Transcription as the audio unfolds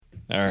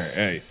All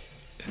right.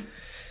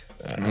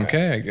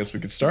 Okay, I guess we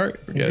could start.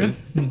 We're good.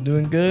 I'm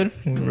doing good.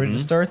 We ready to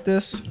start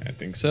this? I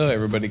think so.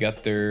 Everybody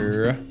got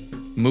their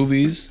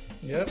movies.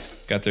 Yep.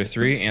 Got their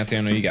 3. Anthony,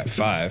 I know you got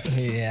 5.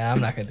 Yeah, I'm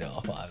not gonna do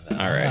all 5 though.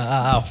 All right.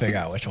 I'll figure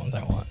out which ones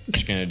I want.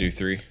 Just gonna do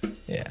 3.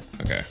 Yeah.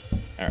 Okay.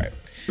 All right.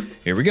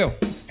 Here we go.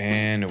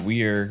 And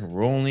we are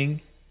rolling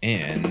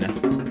in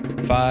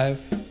 5,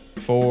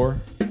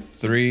 4,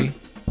 3,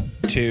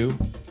 2.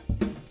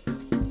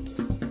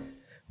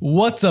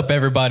 What's up,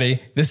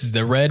 everybody? This is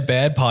the Red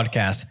Bad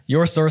Podcast,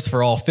 your source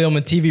for all film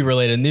and TV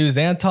related news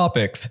and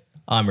topics.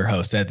 I'm your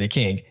host, Anthony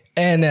King.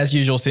 And as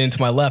usual, sitting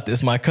to my left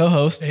is my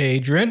co-host,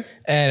 Adrian.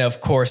 And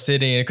of course,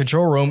 sitting in the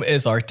control room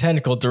is our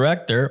technical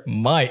director,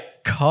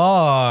 Mike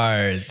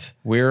Cards.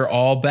 We're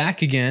all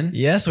back again.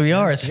 Yes, we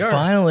are. Yes, It's we are.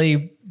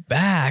 finally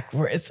back.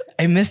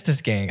 I miss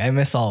this gang. I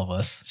miss all of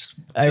us.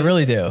 I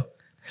really do.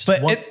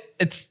 But one-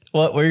 it's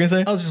what were you gonna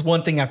say? That was just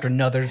one thing after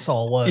another. That's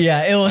all it was.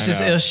 Yeah, it was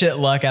know. shit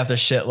luck after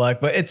shit luck.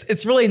 But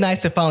it's really nice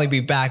to finally be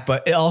back.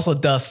 But it also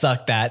does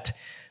suck that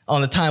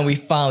on the time we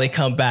finally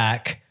come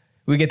back,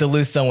 we get to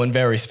lose someone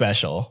very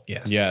special.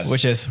 Yes.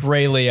 Which is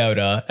Ray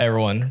Liotta,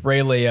 everyone.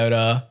 Ray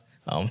Liotta,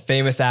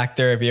 famous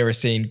actor. Have you ever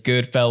seen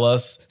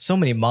Goodfellas? So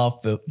many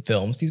mob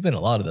films. He's been in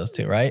a lot of those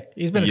too, right?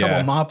 He's been in a Yeah. couple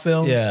of mob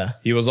films. Yeah.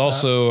 He was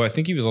also, I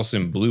think he was also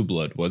in Blue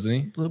Blood, wasn't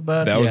he? Blue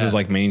Blood. That was Yeah. his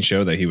like main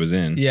show that he was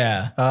in.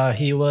 Yeah,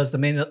 He was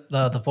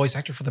the voice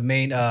actor for the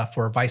main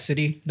for Vice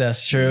City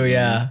that's true.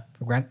 Yeah.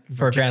 for Grand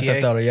Grand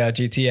Theft Auto, yeah,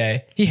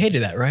 GTA. He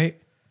hated that, right?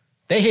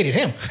 They hated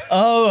him.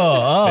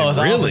 Oh, it's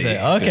the Really?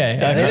 opposite. Okay.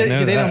 Yeah, they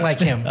okay. didn't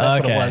like him. That's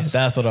Okay, what it was.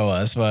 that's what it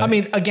was. But I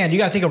mean, again, you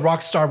got to think of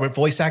Rockstar with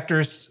voice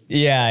actors.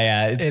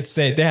 yeah.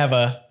 They have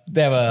a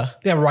They have a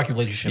rocky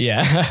relationship.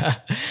 yeah.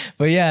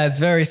 But yeah, it's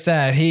very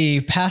sad.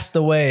 He passed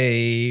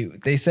away.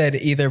 They said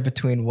either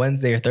between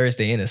Wednesday or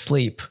Thursday in his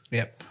sleep.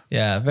 Yep.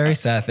 Yeah, very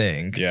sad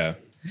thing. Yeah.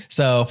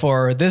 So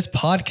for this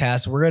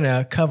podcast, we're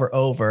gonna cover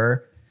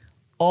over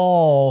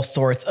all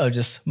sorts of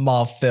just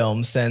mob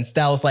films, since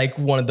that was like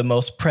one of the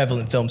most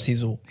prevalent films he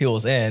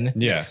was in.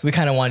 Yeah. We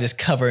kind of want to just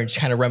cover and just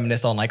kind of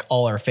reminisce on like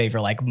all our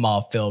favorite like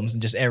mob films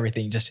and just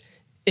everything just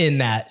in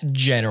that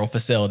general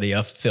facility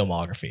of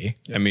filmography.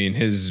 I mean,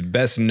 his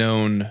best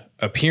known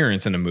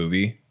appearance in a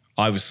movie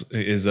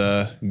is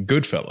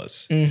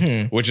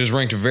Goodfellas, which is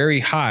ranked very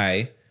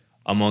high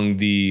among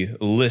the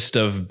list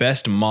of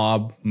best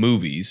mob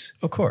movies,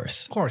 Of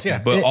course. Of course.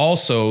 Yeah. but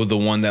also the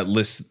one that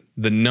lists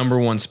the number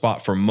 1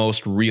 spot for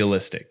most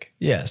realistic.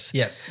 Yes.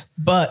 yes.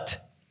 But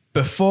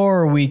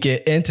before we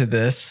get into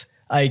this,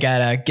 I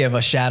gotta give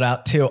a shout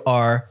out to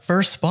our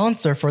first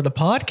sponsor for the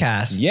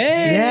podcast.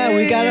 Yay! Yeah,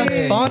 we got a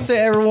sponsor,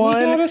 everyone.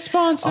 We got a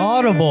sponsor.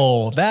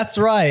 Audible. That's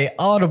right.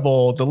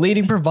 Audible, the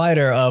leading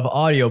provider of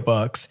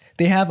audiobooks.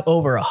 They have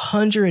over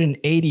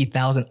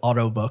 180,000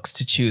 audiobooks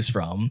to choose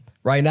from.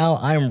 Right now,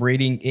 I'm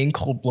reading In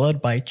Cold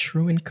Blood by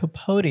Truman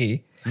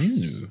Capote.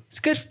 It's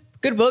good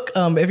book.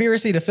 If you ever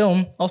see the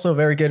film, also a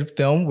very good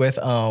film with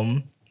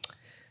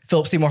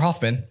Philip Seymour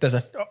Hoffman does a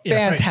yeah,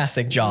 that's right.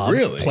 fantastic job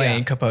Really?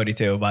 playing Capote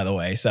too, by the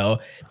way. So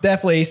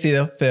definitely see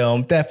the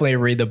film, definitely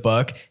read the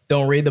book.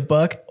 Don't read the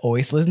book,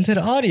 always listen to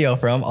the audio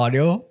from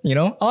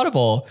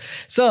Audible.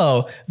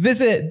 So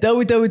visit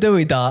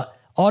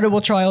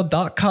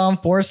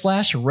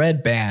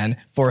www.audibletrial.com/redband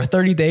for a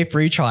 30-day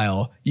free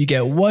trial. You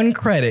get 1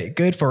 credit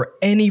good for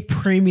any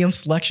premium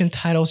selection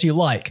titles you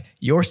like,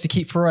 yours to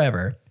keep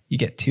forever. You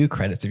get 2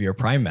 credits if you're a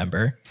Prime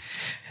member.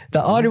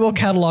 The Audible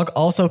catalog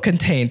also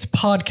contains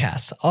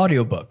podcasts,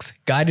 audiobooks,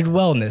 guided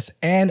wellness,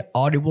 and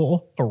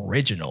Audible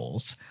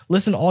originals.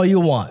 Listen all you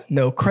want.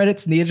 No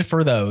credits needed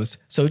for those.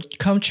 So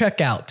come check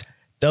out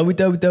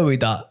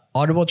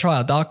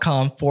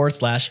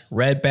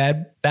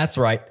www.audibletrial.com/redbad. That's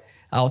right.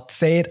 I'll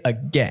say it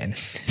again.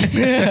 Just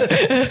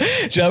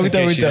in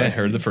case you hadn't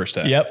heard the first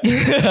time. Yep.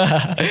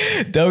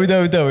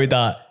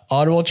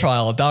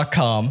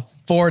 www.audibletrial.com/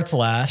 that's a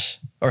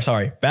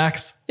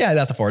 //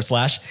 That's a forward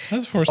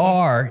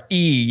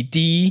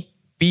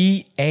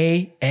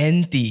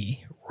REDBAND.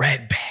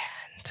 Red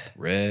Band.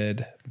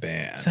 Red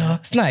Band. So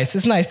it's nice.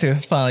 It's nice to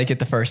finally get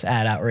the first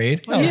ad out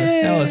read.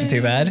 That wasn't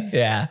too bad.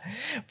 Yeah.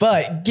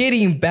 But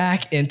getting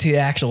back into the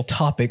actual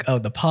topic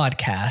of the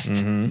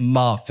podcast,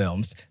 mob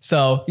films.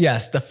 So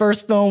yes, the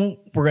first film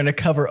we're going to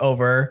cover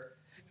over.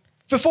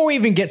 Before we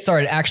even get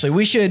started, actually,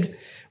 we should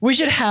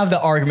have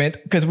the argument,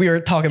 because we were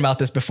talking about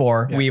this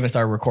before we even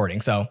started recording.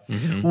 So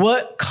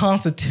what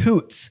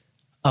constitutes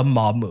a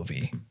mob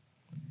movie?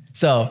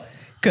 So,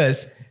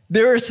 because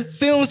there's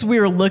films we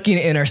were looking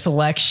in our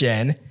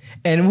selection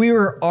and we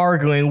were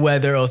arguing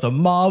whether it was a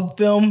mob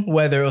film,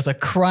 whether it was a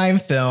crime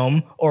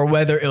film, or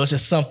whether it was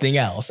just something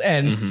else.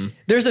 And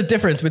there's a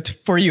difference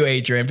for you,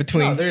 Adrian,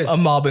 between there is. a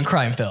mob and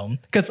crime film.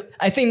 Because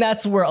I think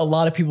that's where a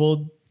lot of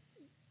people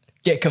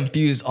get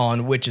confused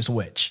on which is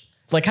which.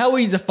 Like, how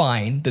would you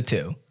define the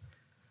two?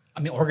 I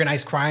mean,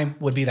 organized crime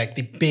would be like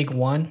the big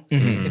one.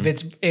 If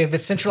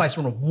it's centralized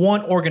from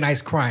one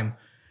organized crime,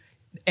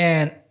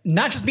 and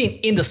not just being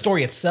in the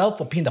story itself,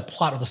 but being the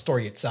plot of the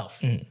story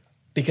itself.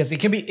 Because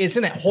it's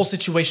in that whole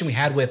situation we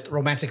had with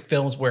romantic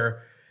films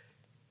where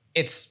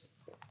it's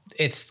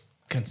it's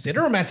considered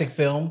a romantic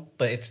film,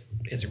 but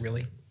is it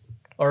really?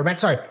 Or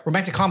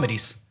romantic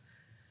comedies.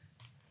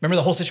 Remember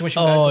the whole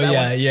situation? Oh with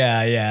that yeah,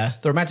 one? yeah.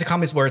 The romantic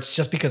comedies where it's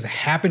just because it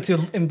happened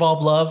to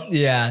involve love.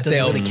 Yeah,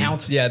 doesn't really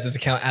count. Yeah, it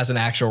doesn't count as an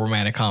actual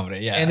romantic comedy.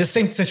 Yeah, And the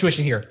same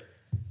situation here.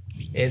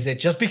 Is it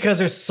just because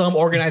there's some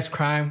organized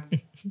crime?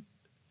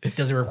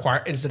 Does it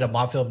require? Is it a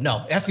mob film?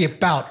 No, it has to be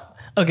about.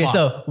 okay. mob.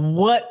 So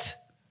what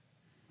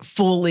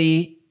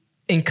fully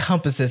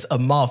encompasses a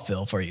mob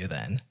film for you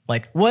then?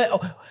 Like,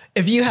 what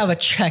if you have a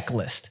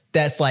checklist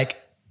that's like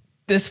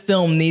this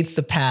film needs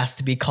to pass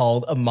to be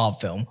called a mob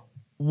film?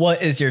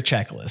 What is your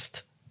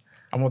checklist?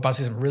 I'm about to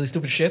say some really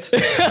stupid shit.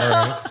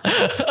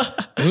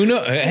 Who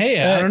knows?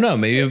 Hey, I don't know.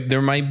 Maybe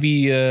there might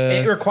be.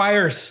 It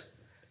requires.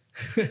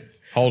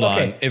 Hold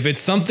Okay. on. If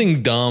it's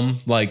something dumb,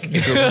 like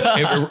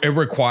if it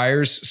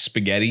requires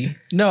spaghetti.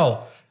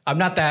 No, I'm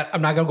not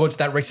gonna go into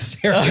that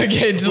racist area.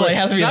 Okay, it just like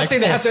has to be I'm not like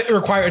saying that has to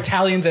require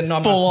Italians and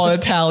non full on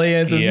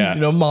Italians and Yeah.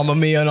 Mamma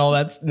Mia and all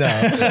that. No.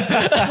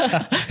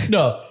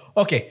 No.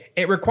 Okay.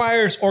 It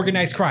requires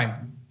organized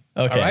crime.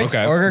 Okay. All right.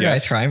 Okay.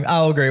 Organized Yes. crime.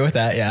 I'll agree with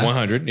that. Yeah.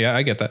 100. Yeah,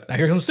 I get that. Now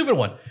here comes a stupid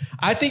one.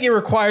 I think it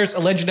requires a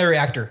legendary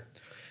actor.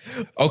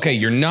 Okay,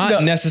 you're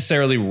not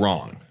necessarily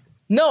wrong.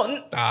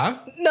 No.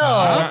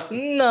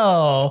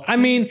 No. I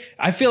mean,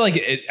 I feel like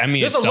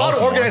There's a lot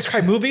of organized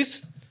crime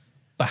movies,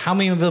 but how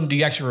many of them do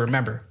you actually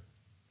remember?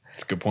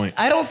 That's a good point.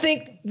 I don't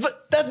think.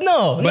 But that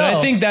no. But I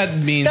think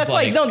that means that's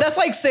like no. That's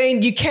like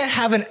saying you can't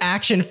have an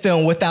action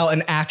film without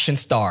an action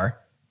star.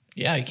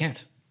 Yeah, you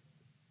can't.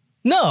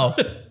 No,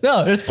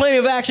 there's plenty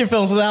of action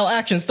films without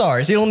action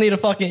stars. You don't need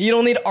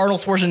Arnold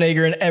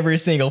Schwarzenegger in every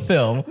single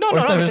film. No, Or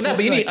not something- understand that,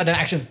 but you need an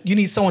action. You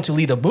need someone to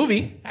lead the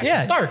movie.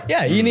 Action star.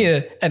 Yeah, you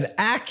need an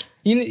act.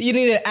 You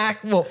need an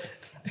act. Well,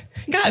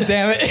 God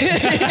damn it!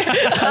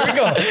 There we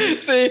go.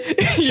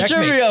 See, you're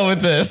tripping me out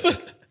with this.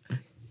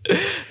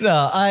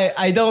 No,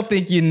 I don't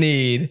think you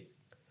need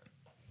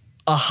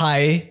a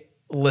high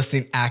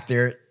listing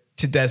actor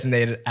to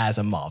designate it as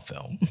a mob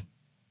film.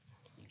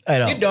 I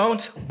You don't.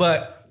 don't,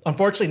 but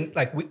unfortunately,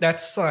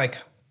 that's like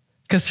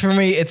Because for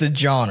me, it's a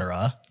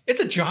genre. it's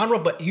a genre.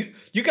 But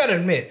you got to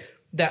admit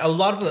that a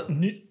lot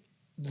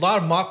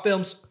of mob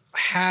films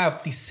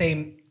have the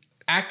same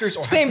actors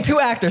or Same have two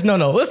actors. No.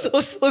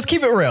 Let's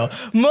keep it real.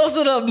 Most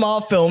of the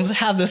mob films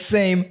have the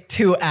same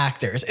two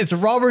actors. It's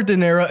Robert De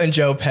Niro and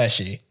Joe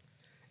Pesci.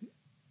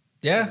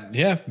 Yeah,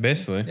 Yeah,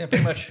 basically. yeah,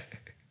 pretty much.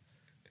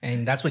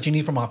 And that's what you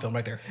need for mob film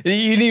right there.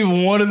 You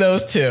need one of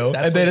those two,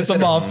 That's and then what it's a considered.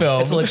 mob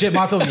film. It's a legit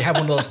mob film. You have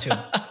one of those two,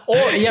 or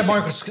you have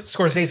Martin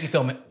Scorsese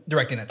film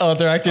directing it. Oh,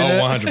 directed Oh,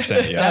 it?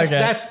 100%. Yeah. That's,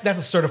 okay. that's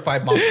a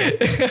certified mob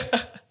film.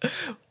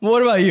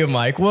 What about you,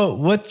 Mike?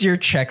 What's your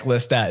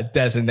checklist that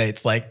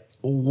designates like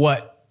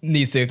what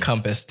needs to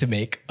encompass to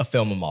make a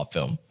film a mob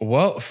film?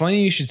 Well,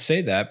 funny you should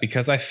say that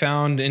because I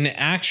found an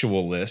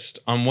actual list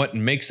on what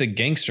makes a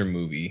gangster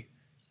movie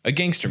a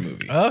gangster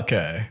movie.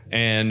 Okay.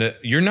 And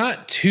you're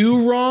not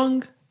too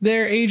wrong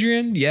there,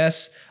 Adrian.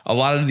 Yes, a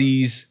lot of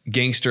these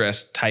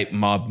gangster-esque type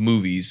mob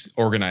movies,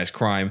 organized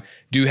crime,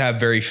 do have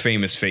very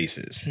famous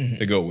faces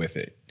to go with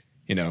it,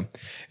 you know?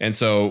 And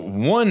so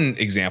one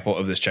example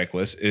of this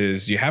checklist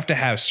is you have to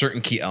have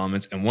certain key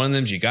elements, and one of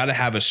them is you got to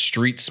have a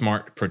street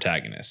smart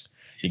protagonist.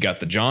 You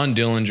got the John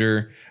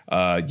Dillinger,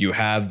 you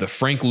have the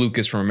Frank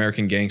Lucas from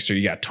American Gangster,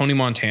 you got Tony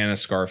Montana,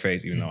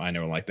 Scarface, even though I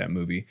never liked that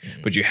movie.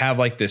 But you have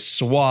like this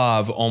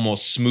suave,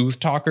 almost smooth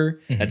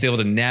talker that's able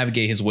to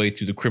navigate his way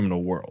through the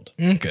criminal world.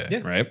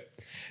 Okay. Right?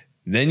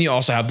 Then you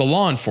also have the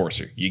law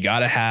enforcer. You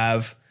gotta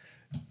have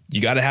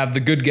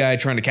the good guy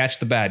trying to catch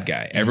the bad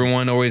guy.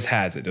 Everyone always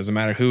has it. Doesn't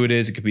matter who it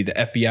is. It could be the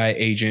FBI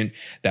agent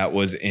that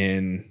was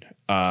in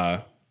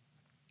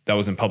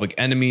Public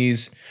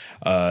Enemies.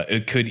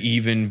 It could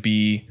even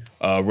be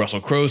Russell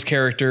Crowe's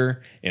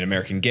character in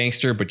American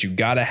Gangster. But you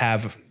gotta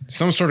have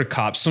some sort of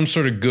cop, some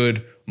sort of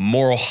good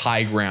moral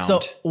high ground.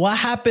 So what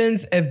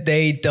happens if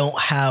they don't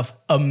have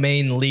a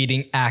main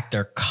leading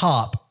actor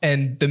cop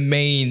and the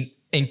main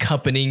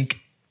accompanying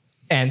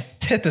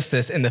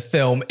antithesis in the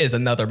film is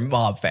another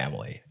mob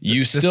family?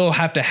 You still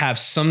have to have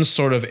some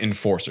sort of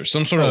enforcer,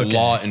 some sort of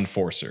law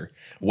enforcer,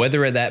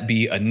 whether that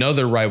be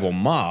another rival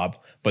mob,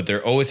 but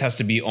there always has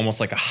to be almost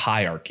like a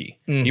hierarchy.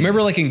 You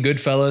remember like in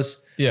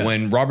Goodfellas,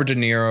 when Robert De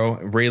Niro,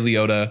 Ray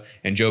Liotta,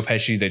 and Joe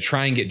Pesci, they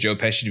try and get Joe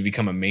Pesci to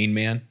become a main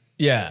man,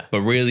 Yeah.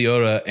 but Ray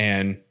Liotta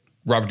and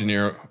Robert De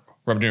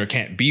Niro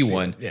can't be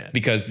one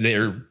because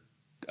their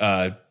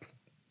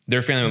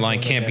family line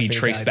can't be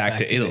traced back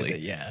to Italy.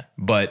 Yeah.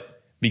 But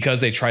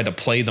because they tried to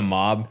play the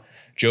mob,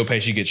 Joe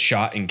Pesci gets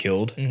shot and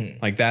killed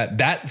like that.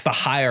 That's the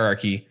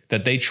hierarchy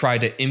that they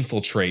tried to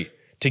infiltrate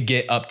to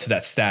get up to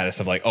that status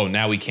of like, oh,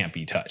 now we can't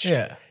be touched.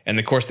 Yeah. And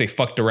of course they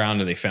fucked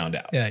around and they found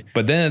out. Yeah.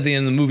 But then at the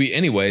end of the movie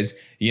anyways,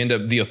 you end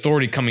up the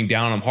authority coming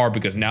down on them hard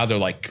because now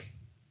they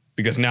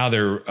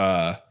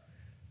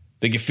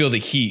can feel the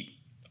heat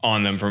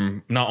on them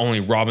from not only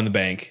robbing the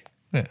bank,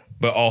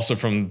 but also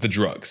from the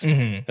drugs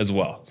as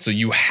well. So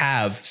you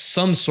have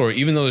some sort,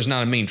 even though there's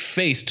not a main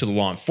face to the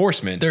law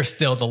enforcement, They're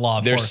still the law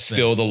they're enforcement.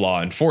 still the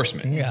law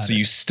enforcement. Got So it.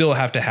 you still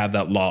have to have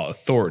that law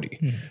authority,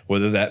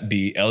 whether that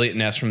be Elliot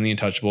Ness from The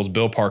Untouchables,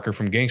 Bill Parker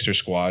from Gangster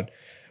Squad,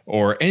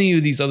 or any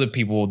of these other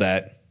people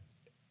that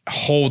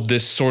hold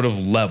this sort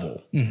of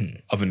level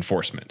of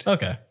enforcement.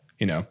 Okay.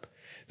 You know,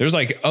 there's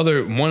like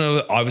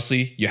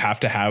obviously you have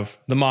to have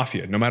the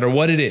mafia, no matter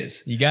what it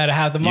is. You got to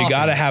have the mafia. You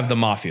got to have the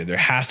mafia. There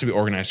has to be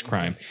organized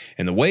crime.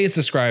 And the way it's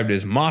described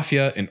is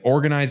mafia, an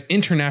organized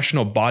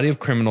international body of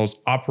criminals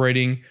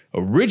operating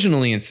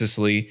originally in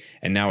Sicily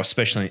and now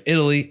especially in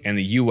Italy and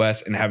the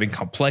US and having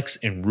complex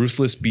and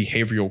ruthless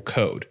behavioral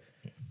code.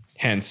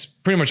 Hence,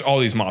 pretty much all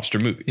these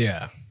mobster movies.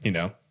 Yeah. You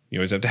know, you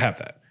always have to have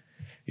that.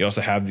 You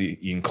also have the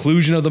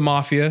inclusion of the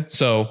mafia.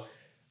 So,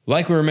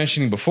 like we were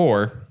mentioning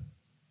before,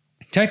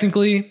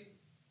 technically,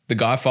 The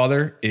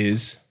Godfather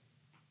is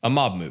a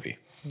mob movie.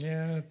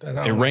 Yeah,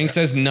 It ranks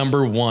as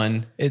number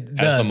one It as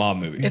does. the mob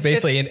movie. It's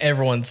basically in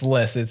everyone's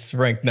list. It's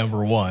ranked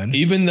number one.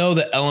 Even though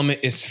the element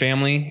is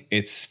family,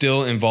 it's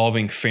still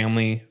involving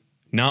family,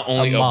 not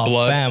only A of mob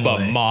blood, family.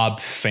 but mob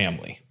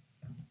family.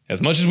 As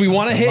much as we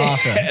want to hit, mob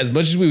family. as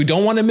much as we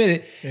don't want to admit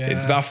it,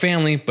 it's Yeah. about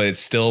family, but it's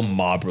still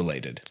mob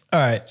related. All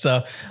right.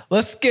 So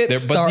let's get But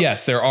started.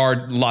 yes, there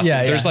are lots.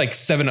 Yeah, There's yeah. like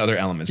 7 other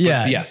elements. But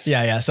Yeah. yes.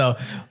 Yeah. So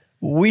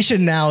we should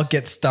now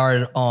get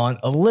started on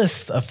a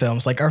list of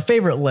films, like our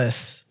favorite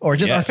lists, or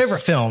just our Yes.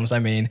 favorite films, I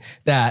mean,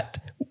 that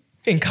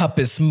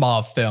encompass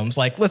mob films.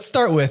 Like, let's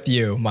start with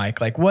you,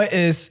 Mike. Like, what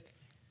is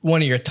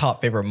one of your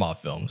top favorite mob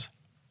films?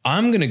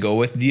 I'm gonna go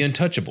with The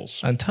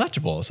Untouchables.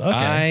 Untouchables. Okay.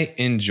 I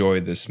enjoy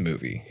this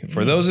movie.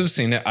 For those who've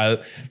seen it,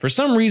 for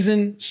some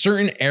reason,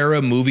 certain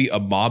era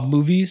mob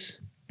movies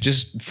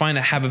just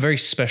have a very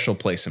special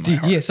place in my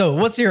heart. Yeah. So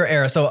what's your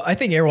era? So I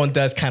think everyone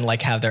does kind of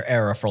like have their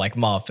era for like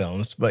mob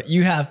films, but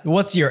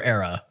what's your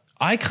era?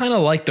 I kind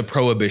of like the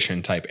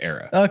Prohibition type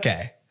era.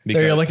 Okay. So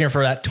Because- you're looking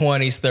for that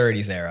 20s,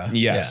 30s era.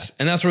 Yes.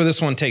 And that's where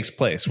this one takes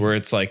place, where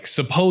it's like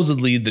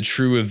supposedly the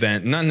true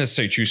event, not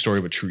necessarily true story,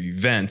 but true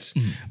events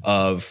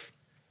of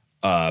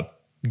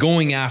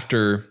going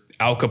after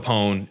Al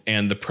Capone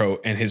and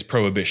his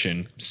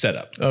prohibition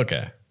setup, Yeah.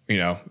 Okay. you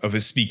know, of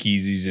his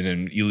speakeasies and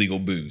an illegal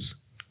booze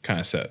kind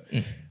of set.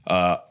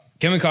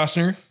 Kevin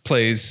Costner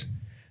plays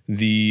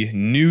the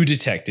new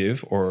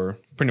detective, or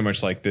pretty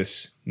much like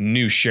this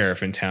new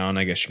sheriff in town,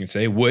 I guess you can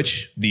say,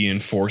 which the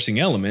enforcing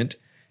element,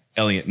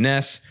 Elliot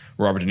Ness,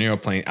 Robert De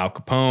Niro playing Al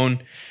Capone,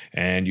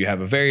 and you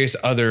have a various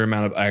other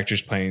amount of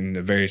actors playing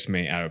the various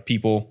main out of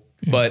people.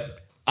 But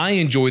I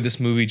enjoy this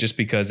movie just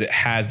because it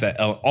has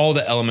all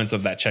the elements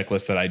of that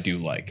checklist that I do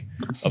like,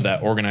 of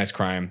that organized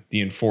crime,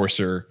 the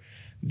enforcer,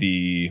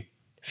 the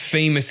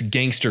famous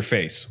gangster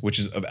face, which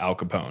is of Al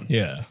Capone.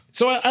 Yeah.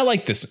 So I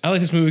like this. I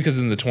like this movie because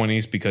in the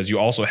 20s, because you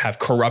also have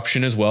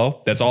corruption as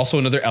well. That's also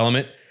another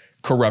element.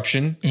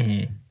 Corruption,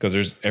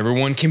 because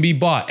everyone can be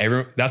bought.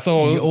 That's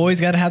all. You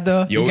always got to have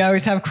you You-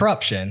 always have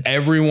corruption.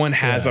 Everyone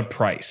has a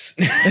price.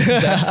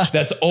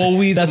 That's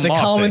always That's a mob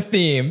common thing.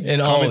 theme in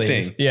all Common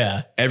these. thing.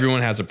 Yeah.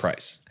 Everyone has a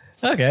price.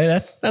 Okay.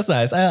 That's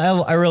nice.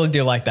 I really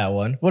do like that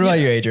one. What about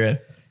you, Adrian?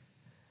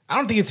 I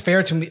don't think it's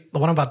fair to me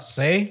what I'm about to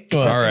say.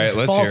 Go ahead. All right,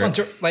 let's falls hear it.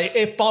 into, like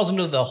it falls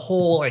into the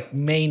whole like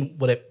main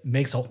what it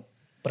makes a.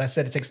 But I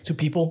said it takes 2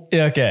 people,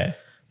 Yeah, okay.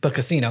 but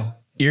Casino.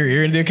 You're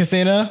gonna do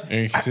Casino?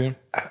 You see?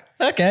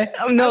 Okay.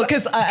 No,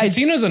 because I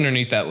Casino's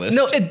underneath that list.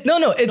 No,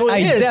 I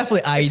it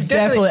is.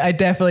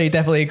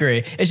 definitely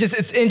agree. It's just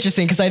it's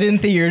interesting because I didn't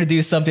think you were gonna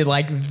do something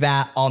like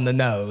that on the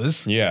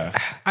nose. Yeah.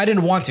 I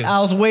didn't want to. I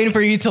was waiting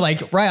for you to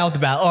like right out the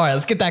bat. All right,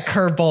 let's get that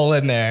curveball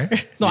in there.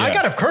 No, I Yeah.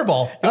 got a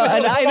curveball. You want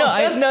And to I know know, what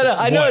said?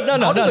 I know, What?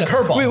 no. I'll do the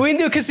curveball. We can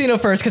do Casino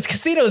first because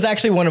Casino is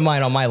actually one of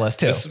mine on my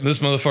list too. This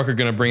motherfucker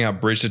gonna bring out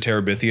Bridge to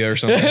Terabithia or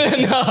something?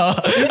 No.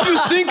 If you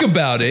think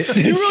about it,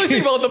 You really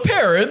think about the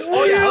parents?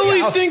 Oh, yeah,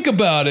 really I'll- think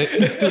about it.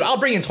 Dude, I'll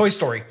bring in Toy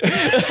Story.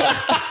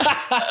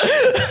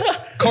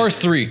 Cars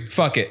 3.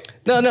 Fuck it.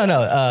 No.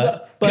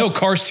 No,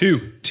 Cars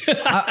 2.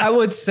 I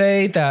would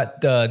say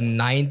that the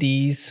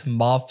 90s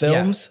mob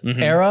films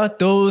era,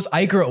 those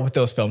I grew up with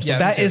those films. So Yeah,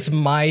 me that too. is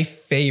my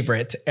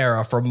favorite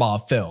era for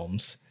mob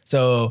films.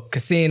 So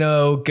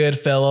Casino,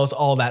 Goodfellas,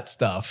 all that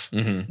stuff.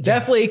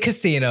 Definitely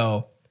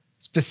Casino,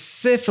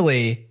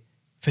 specifically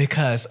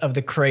because of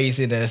the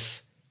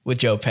craziness with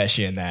Joe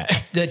Pesci in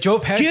that. The Joe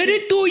Pesci. Get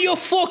it through your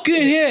fucking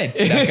head.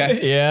 That guy.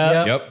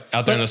 Yeah. Yep.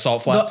 Out there in the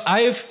salt flats.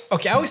 I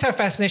always have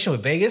fascination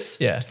with Vegas.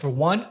 Yeah. For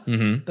one,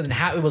 but then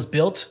how it was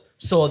built.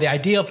 So the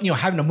idea of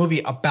having a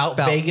movie about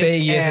Vegas,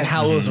 and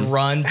how it was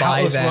run how by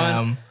it was them.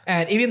 run,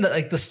 and even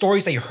the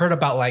stories that you heard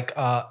about, like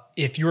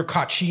if you were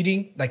caught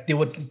cheating, like they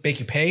would make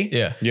you pay.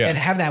 Yeah. Yeah. And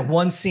have that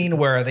one scene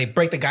where they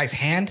break the guy's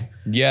hand.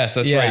 Yes,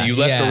 that's Yeah, right. You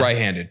left yeah. the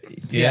right-handed.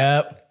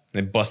 Yep.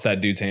 They bust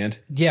that dude's hand.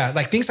 Yeah,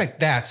 like things like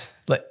that.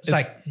 Like, It's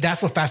like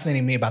that's what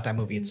fascinated me about that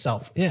movie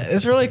itself. Yeah,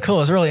 it's really cool.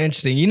 It's really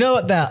interesting. You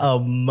know that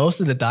most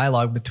of the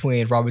dialogue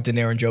between Robert De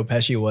Niro and Joe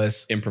Pesci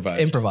was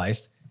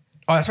Improvised.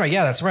 Oh, that's right.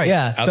 Yeah, that's right.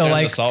 Yeah. Out so there in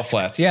like the salt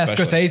flats, Yeah,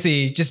 especially.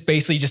 Scorsese just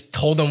basically just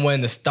told him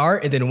when to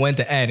start and then when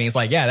to end. He's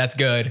like, yeah, that's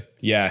good.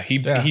 Yeah,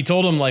 he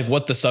told him like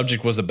what the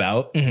subject was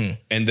about, and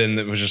then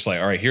it was just like,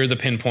 all right, here are the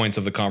pinpoints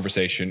of the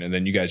conversation, and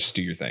then you guys just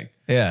do your thing.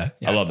 Yeah.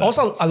 I love that.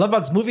 Also, I love about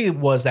this movie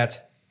was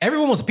that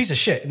everyone was a piece of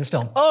shit in this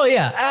film. Oh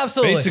yeah,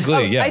 absolutely.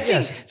 Basically, I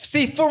yes. think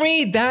see for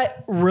me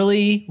that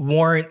really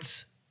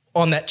warrants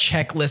on that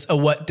checklist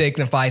of what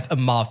dignifies a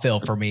mob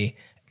film for me.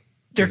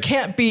 There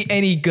can't be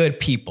any good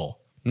people.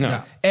 no,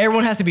 Yeah.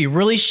 Everyone has to be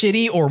really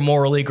shitty or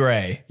morally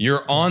gray.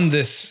 you're on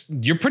this.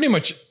 You're pretty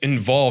much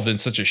involved in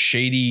such a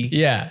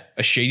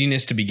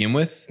shadiness to begin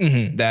with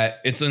that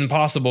it's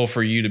impossible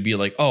for you to be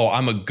like, oh,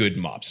 I'm a good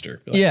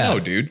mobster. Be like, Yeah. no,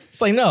 dude.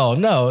 It's like,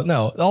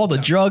 no. All the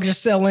drugs you're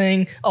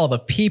selling, all the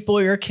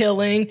people you're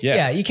killing. Yeah.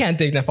 Yeah, you can't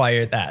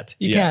dignify that.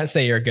 You Yeah. can't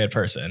say you're a good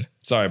person.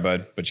 Sorry,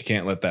 bud, but you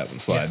can't let that one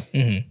slide.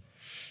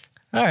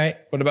 All right.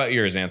 What about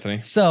yours,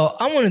 Anthony? So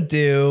I'm going to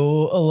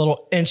do a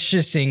little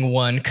interesting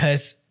one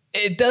because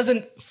it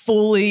doesn't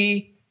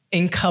fully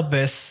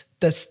encompass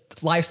this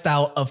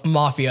lifestyle of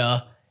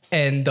mafia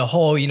and the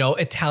whole,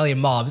 Italian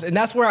mobs. And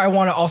that's where I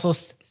want to also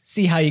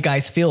see how you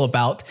guys feel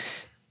about,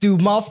 do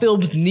mob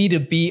films need to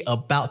be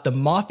about the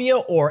mafia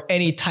or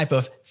any type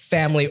of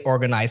family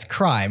organized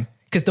crime?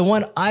 Because the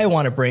one I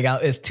want to bring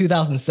out is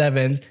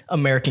 2007's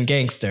American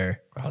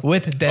Gangster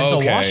with Denzel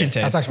Okay.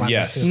 Washington. That's actually my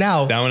Yes. best, too.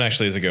 Now- that one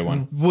actually is a good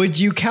one. Would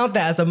you count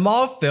that as a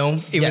mob film,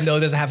 even Yes. though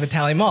it doesn't have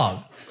Italian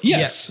mob?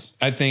 Yes.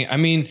 I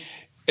mean,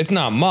 it's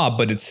not mob,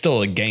 but it's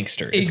still a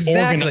gangster. It's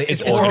Exactly.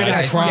 It's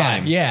organized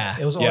crime. Yeah.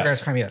 It was Yes.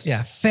 organized crime, yes.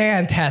 Yeah.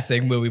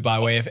 Fantastic movie, by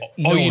the way. If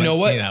no You know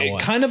one's what? seen that It one.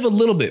 kind of a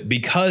little bit,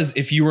 because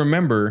if you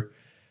remember,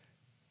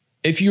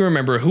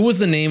 who was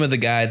the name of the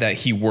guy that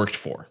he worked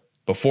for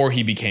before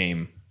he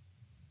became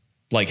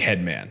like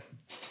head man?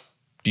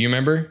 Do you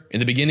remember? In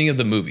the beginning of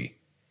the movie,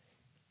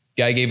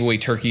 guy gave away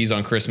turkeys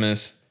on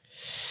Christmas,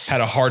 had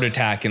a heart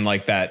attack in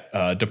like that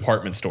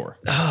department store.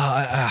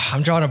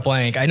 I'm drawing a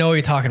blank. I know what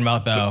you're talking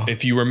about, though.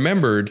 If you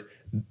remembered,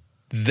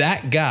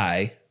 that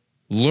guy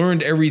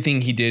learned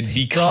everything he did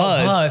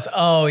because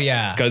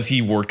Yeah.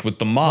 he worked with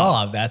the mob.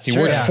 Mob, that's he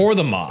true. worked Yeah. for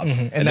the mob,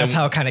 And that's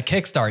how it kind of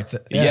kickstarts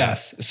it. Yeah.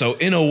 Yes. So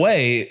in a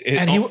way,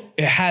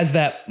 it has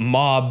that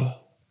mob,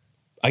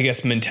 I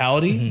guess,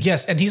 mentality.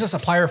 Yes, and he was a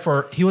supplier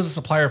for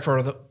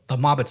the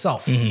mob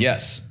itself.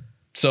 Yes.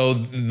 So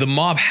the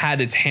mob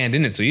had its hand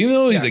in it. So even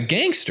though he's a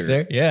gangster,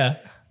 There, yeah.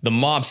 the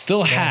mob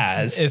still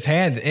has His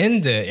hand in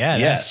it. Yeah,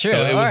 yes. that's true.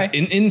 So it All was right.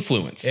 an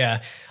influence. Yeah.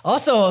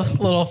 Also, a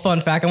little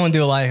fun fact. I want to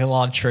do like a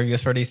lot of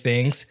trivias for these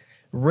things.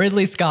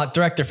 Ridley Scott,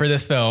 director for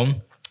this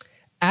film,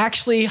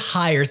 actually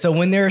hired. So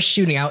when they were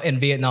shooting out in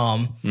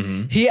Vietnam,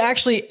 he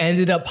actually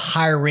ended up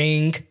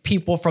hiring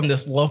people from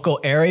this local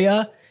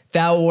area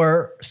that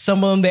were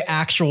some of them the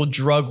actual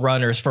drug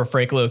runners for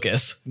Frank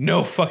Lucas.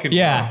 No fucking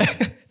Yeah,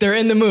 they're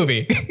in the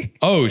movie.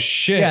 Oh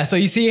shit. Yeah, so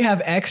you see you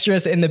have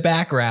extras in the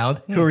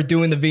background who are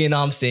doing the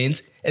Vietnam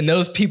scenes, and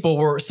those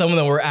people some of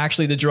them were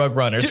actually the drug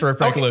runners for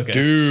Frank okay. Lucas.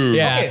 Dude.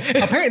 Yeah. Okay,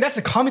 apparently that's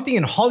a common thing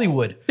in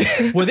Hollywood,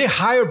 where they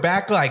hire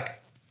back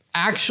like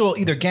actual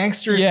either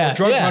gangsters or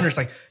drug runners.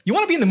 Like, you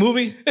want to be in the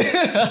movie?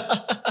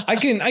 I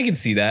can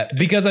see that,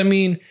 because I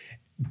mean,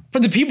 for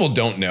the people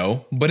don't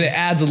know, but it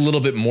adds a little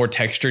bit more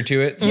texture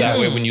to it. So that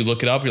way when you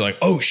look it up, you're like,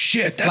 oh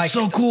shit, that's Like,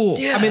 so cool.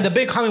 Yeah. I mean, the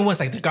big common ones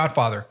like The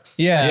Godfather.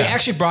 Yeah. They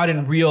actually brought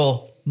in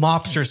real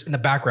mobsters in the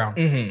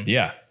background.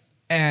 Yeah.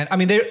 And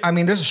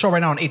there's a show right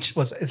now on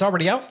it's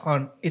already out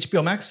on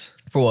HBO Max.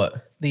 For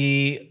what?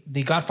 The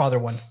Godfather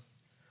one,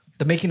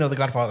 the making of The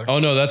Godfather. Oh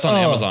no, that's on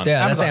Amazon.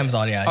 Yeah, that's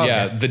Amazon. Amazon.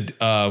 Yeah. Yeah.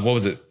 The what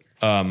was it?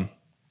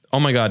 Oh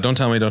my god, don't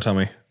tell me.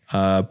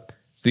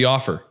 The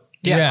Offer.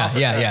 Yeah.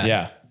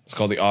 Yeah. It's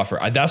called The Offer.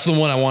 That's the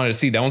one I wanted to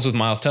see. That one's with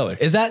Miles Teller.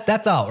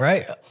 That's out,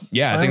 right?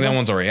 Yeah, I think that Amazon?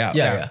 one's already out.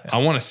 Yeah. I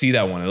want to see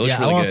that one. It looks Yeah,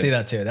 really I want good. to see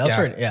that too. That was Yeah.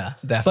 pretty. Yeah,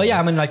 definitely. But yeah,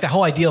 I mean, like the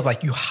whole idea of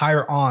like you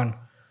hire on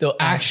the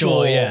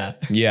actual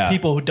Yeah.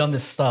 people who done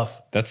this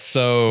stuff. That's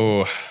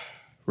so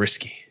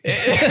risky.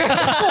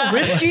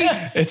 Risky,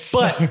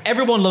 but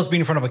everyone loves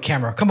being in front of a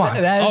camera. Come on.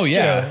 That is Oh, true.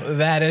 yeah.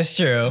 That is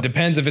true.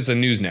 Depends if it's a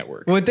news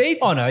network. Would they?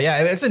 Oh no,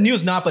 yeah, it's a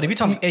news not. But if you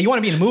tell me, hey, you want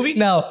to be in a movie?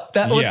 No,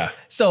 that was Yeah.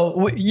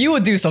 so. You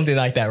would do something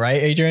like that,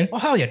 right, Adrian? Oh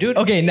hell yeah, dude.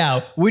 Okay,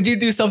 now would you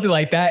do something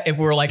like that if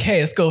we were like, hey,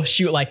 let's go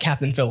shoot like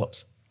Captain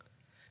Phillips?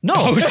 No,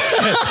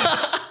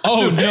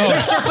 Oh no.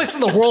 there's certain places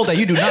in the world that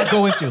you do not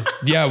go into.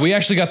 Yeah, we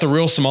actually got the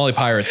real Somali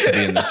pirates to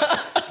be in this.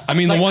 I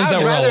mean, Like, the ones I'd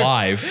that were rather-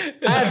 alive.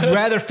 I'd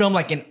rather film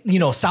like in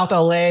South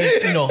LA,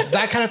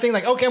 that kind of thing.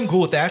 Like, okay, I'm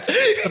cool with that.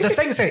 But the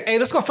second say, hey,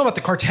 let's go film at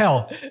the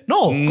cartel.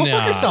 No, go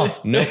fuck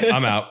yourself. Nope,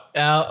 I'm out.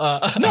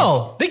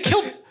 No,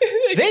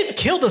 they've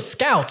killed a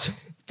scout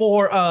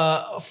for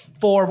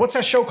what's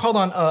that show called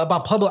on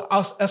about Pablo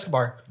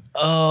Escobar?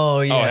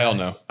 Oh yeah. Oh hell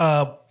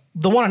no.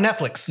 The one on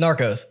Netflix.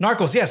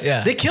 Narcos. Yes.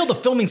 Yeah. They killed the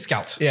filming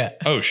scout. Yeah.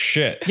 Oh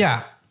shit.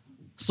 Yeah.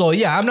 So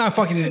yeah, I'm not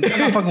fucking with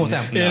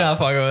them. You're not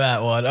fucking with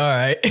that one. All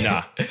right.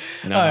 Nah.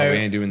 No, All right. we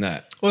ain't doing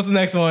that. What's the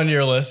next one on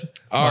your list?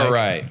 All Mike?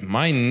 right.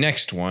 My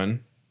next one,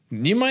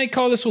 you might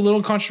call this a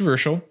little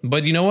controversial,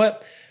 but you know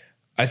what?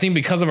 I think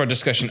because of our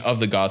discussion of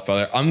The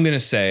Godfather, I'm going to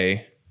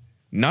say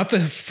not the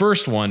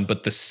first one,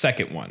 but the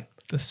second one.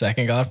 The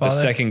second Godfather?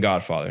 The second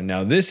Godfather.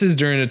 Now, this is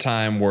during a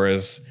time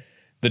whereas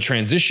the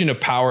transition of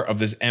power of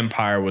this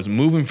empire was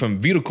moving from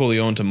Vito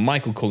Corleone to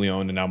Michael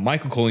Corleone. And now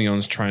Michael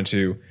Corleone's trying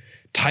to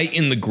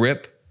tighten the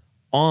grip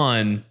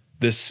on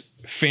this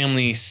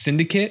family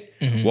syndicate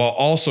while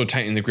also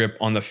tightening the grip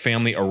on the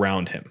family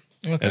around him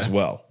as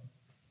well.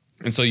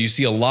 And so you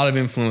see a lot of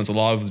influence, a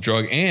lot of the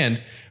drug,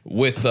 and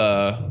with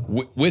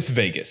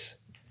Vegas,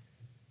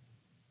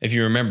 if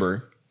you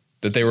remember,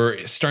 that they were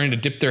starting to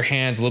dip their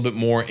hands a little bit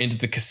more into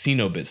the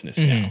casino business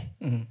now,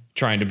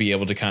 trying to be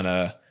able to kind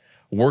of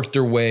work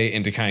their way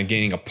into kind of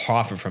gaining a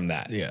profit from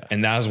that. Yeah.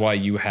 And that was why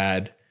you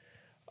had,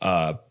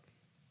 oh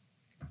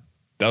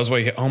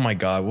my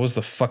God, what was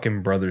the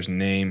fucking brother's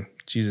name?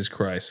 Jesus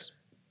Christ.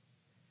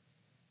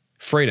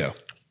 Fredo.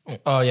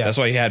 Oh yeah. That's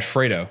why he had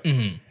Fredo.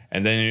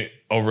 And then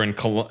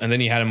and then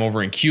you had him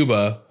over in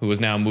Cuba, who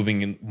was now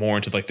moving more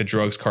into like the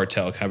drugs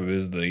cartel, kind of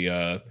is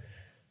the,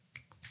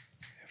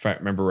 if I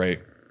remember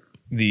right,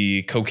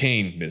 the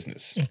cocaine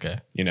business. Okay.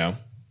 You know?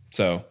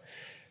 So,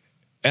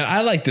 and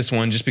I like this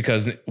one just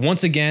because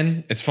once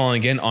again, it's falling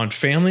again on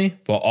family,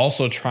 but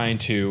also trying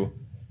to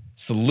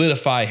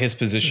solidify his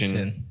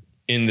position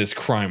in this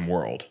crime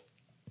world.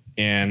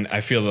 And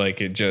I feel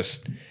like it's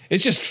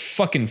just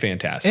fucking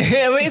fantastic.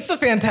 I mean, it's a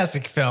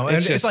fantastic film. And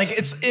It's it's like,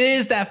 it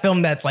is that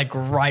film that's like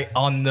right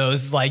on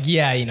those, like,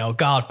 yeah, you know,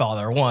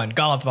 Godfather 1,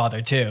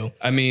 Godfather 2.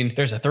 I mean,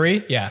 There's a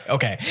 3? Yeah.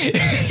 Okay.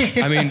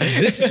 I mean,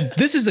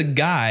 this is a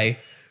guy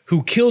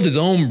who killed his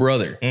own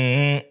brother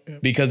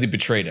because he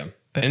betrayed him.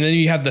 And then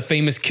you have the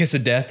famous kiss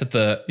of death at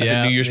the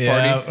New Year's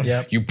party.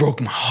 Yep. You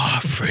broke my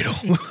heart,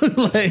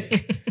 Fredo.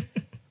 Like,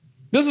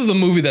 this is the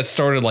movie that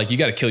started like, you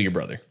got to kill your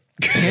brother.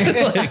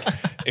 Like,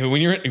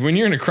 when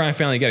you're in a crime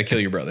family, you got to kill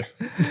your brother.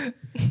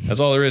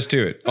 That's all there is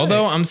to it.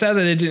 Although I'm sad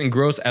that it didn't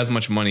gross as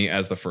much money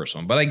as the first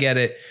one, but I get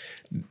it.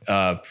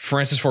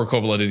 Francis Ford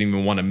Coppola didn't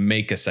even want to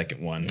make a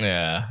second one.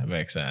 Yeah, it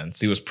makes sense.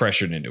 He was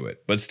pressured into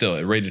it, but still,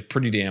 it rated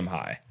pretty damn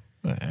high.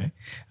 All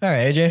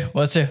right, AJ,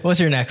 what's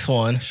your next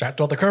one? Should I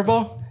throw the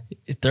curveball?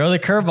 Throw the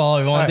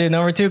curveball. We want to do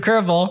number 2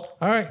 curveball.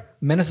 All right.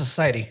 Menace to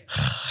Society.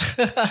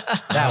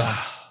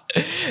 That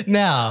one.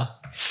 Now,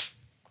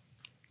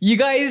 you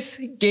guys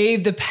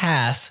gave the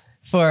pass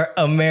for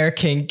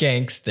American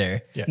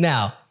Gangster. Yeah.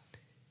 Now,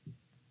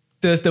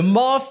 does the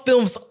mob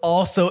films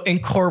also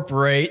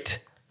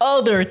incorporate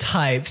other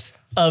types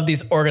of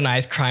these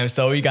organized crimes?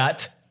 So we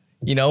got,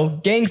 you know,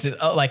 gangsters,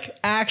 like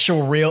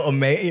actual real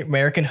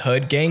American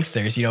hood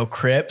gangsters, you know,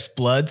 Crips,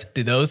 Bloods,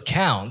 do those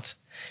count?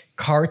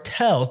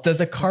 Cartels, does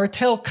a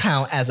cartel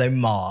count as a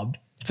mob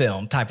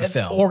film type of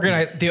film?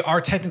 They are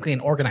technically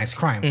an organized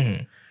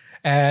crime.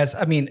 As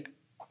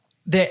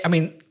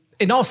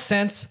in all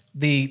sense,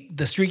 the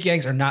street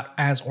gangs are not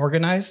as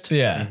organized.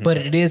 Yeah. But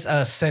it is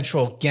a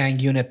central gang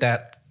unit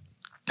that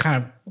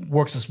kind of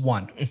works as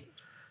one.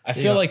 I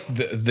feel like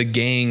the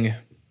gang,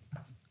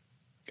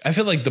 I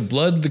feel like the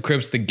Blood, the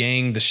Crips, the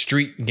gang, the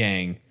street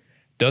gang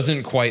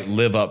doesn't quite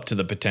live up to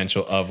the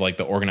potential of like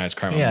the organized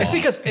crime. Yeah. It's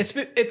because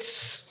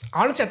it's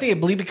honestly, I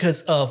believe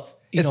because of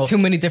It's too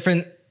many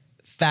different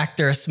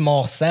factor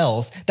small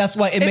cells. That's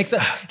why it makes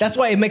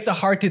it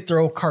hard to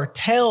throw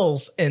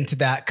cartels into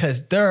that,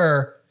 because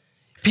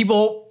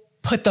people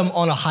put them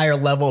on a higher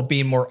level of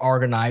being more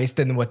organized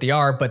than what they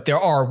are, but there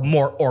are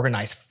more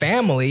organized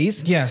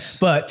families. Yes.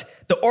 But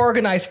the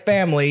organized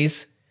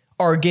families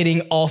are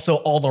getting also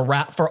all the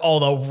rap for all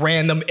the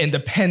random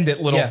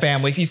independent little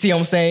families. You see what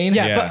I'm saying?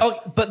 Yeah.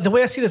 But the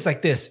way I see this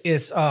like this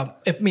is,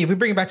 if we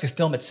bring it back to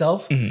film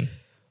itself,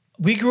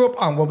 we grew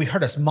up on what we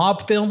heard as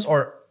mob films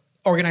or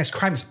organized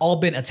crime has all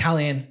been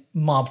Italian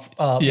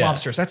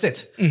mobsters. That's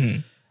it.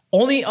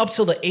 Only up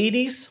till the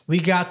 80s, we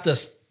got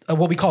this,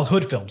 what we call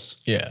hood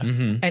films. Yeah.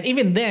 And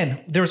even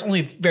then, there was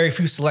only very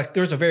few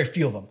there's a very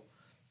few of them.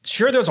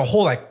 Sure, there's a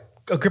whole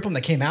a grip of them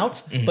that came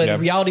out, but in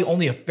reality,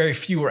 only a very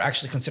few were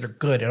actually considered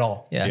good at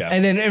all. Yeah.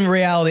 And then in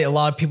reality, a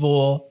lot of people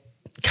will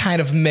kind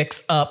of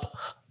mix up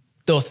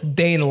those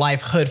day in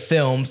life hood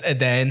films and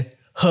then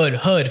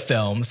hood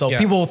films. So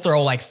people will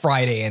throw like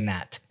Friday in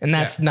that. And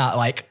that's not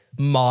like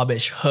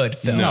mobbish hood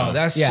film. No,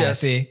 that's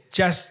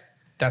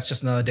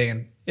just another day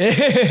in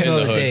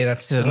another day.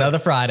 That's Just another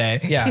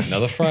Friday. Yeah.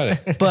 Another Friday.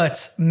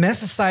 But Menace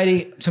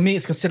Society, to me,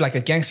 it's considered like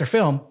a gangster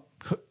film,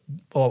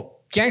 or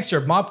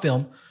gangster mob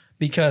film,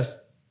 because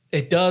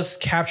it does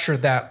capture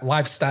that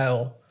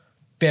lifestyle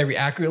very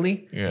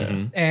accurately.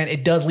 Yeah. And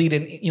it does lead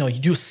in, you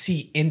do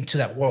see into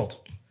that world.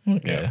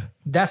 Yeah.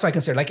 That's what I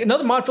consider. Like in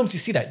other mob films, you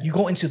see that. You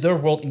go into their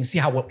world and you see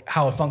how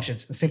it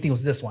functions. The same thing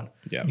with this one.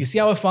 Yeah. You see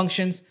how it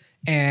functions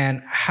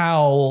and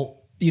how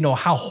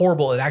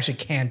horrible it actually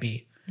can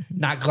be.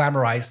 Not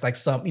glamorized like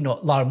some, a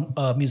lot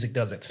of music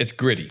does it. It's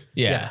gritty.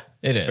 Yeah.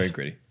 It is. Very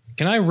gritty.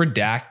 Can I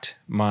redact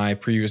my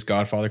previous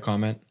Godfather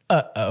comment?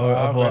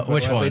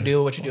 Which one?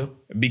 What you do?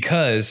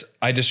 Because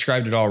I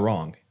described it all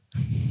wrong.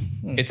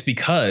 It's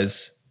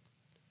because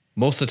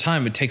most of the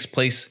time it takes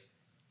place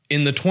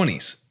in the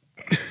 20s.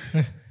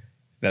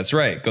 That's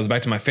right. It goes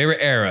back to my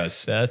favorite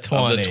eras The of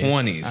the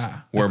 20s.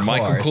 20s, where of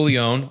Michael course.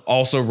 Corleone,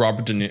 also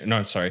Robert De Niro,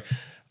 no, sorry,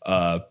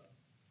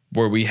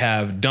 where we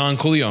have Don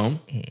Corleone,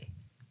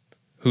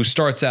 who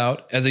starts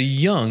out as a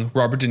young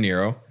Robert De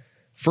Niro,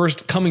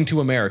 first coming to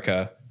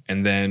America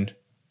and then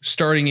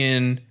starting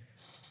in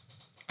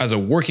as a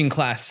working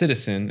class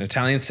citizen,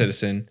 Italian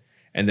citizen,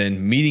 and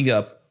then meeting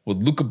up with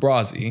Luca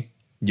Brasi,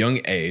 young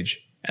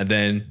age, and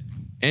then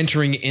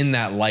entering in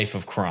that life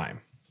of crime.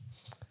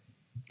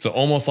 So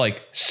almost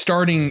like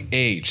starting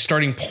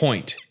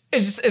point.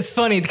 It's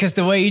funny because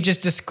the way you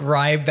just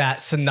described that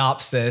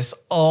synopsis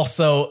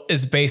also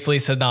is basically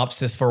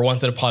synopsis for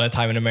Once Upon a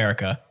Time in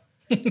America.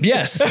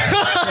 Yes,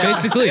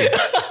 basically.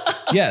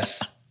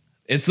 Yes.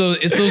 It's those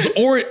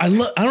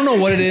I don't know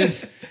what it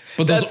is,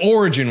 but those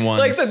origin ones.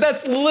 Like I said,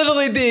 that's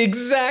literally the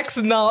exact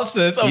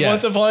synopsis of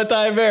Yes. Once Upon a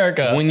Time in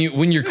America.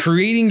 when you're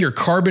creating your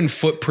carbon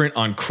footprint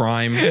on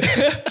crime,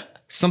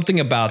 something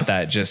about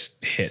that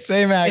just hits.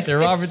 Same actor,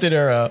 Robert De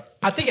Niro.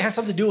 I think it has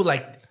something to do with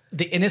like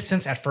the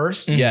innocence at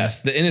first.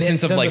 Yes, the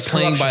innocence of Then like there's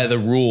playing by corruption. the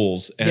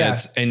rules, and Yeah.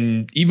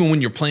 and even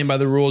when you're playing by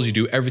the rules, you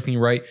do everything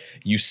right,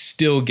 you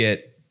still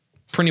get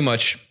pretty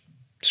much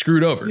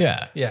screwed over.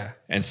 Yeah. Yeah.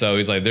 And so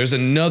he's like, there's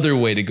another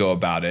way to go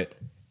about it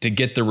to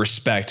get the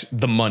respect,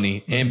 the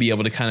money, and be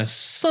able to kind of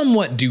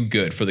somewhat do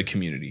good for the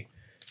community,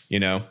 you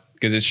know?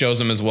 Because it shows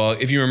him as well.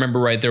 If you remember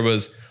right, there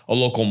was a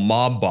local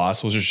mob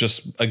boss, which was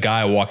just a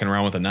guy walking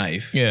around with a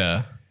knife,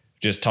 Yeah.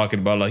 just talking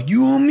about like,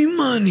 you owe me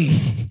money.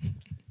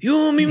 You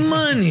owe me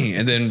money.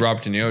 And then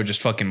Robert De Niro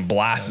just fucking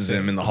blasts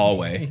him in the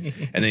hallway.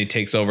 And then he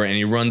takes over and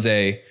he runs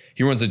a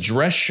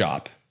dress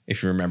shop,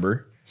 if you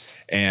remember.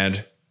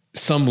 And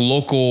some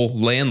local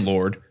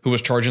landlord who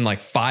was charging like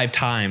 5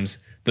 times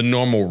the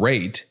normal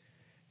rate,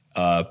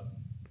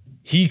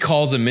 he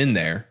calls him in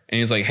there and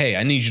he's like, hey,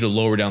 I need you to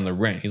lower down the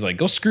rent. He's like,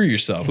 go screw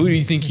yourself. Who do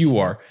you think you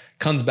are?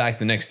 Comes back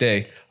the next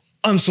day.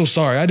 I'm so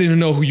sorry. I didn't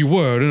know who you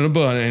were.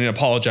 And he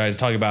apologized,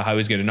 talking about how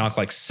he's going to knock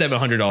like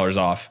 $700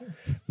 off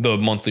the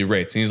monthly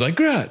rates. And he's like,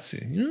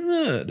 grazie.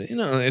 You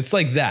know, it's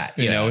like that.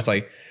 You know, it's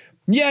like,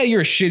 yeah,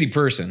 you're a shitty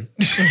person,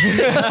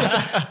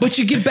 but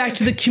you give back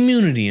to the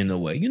community in a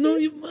way. You know,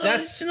 you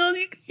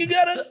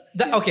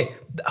gotta. Okay.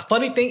 The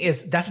funny thing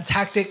is that's a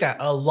tactic that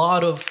a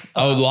lot of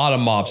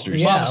mobsters.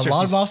 Yeah, Mobsters a lot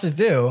of use- bosses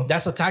do.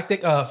 that's a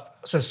tactic of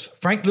since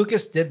Frank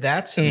Lucas did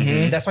that.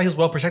 That's why he was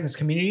well protecting his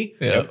community.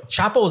 Yep.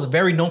 Chapo was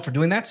very known for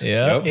doing that.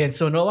 Yep. In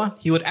Sonora,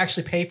 he would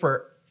actually pay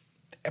for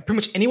pretty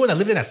much anyone that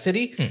lived in that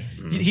city.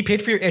 He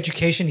paid for your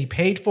education. He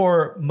paid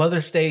for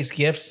Mother's Day's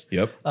gifts.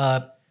 Yep.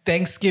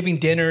 Thanksgiving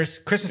dinners,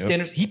 Christmas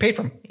dinners. He paid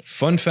for them.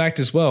 Fun fact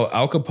as well,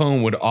 Al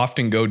Capone would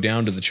often go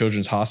down to the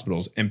children's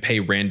hospitals and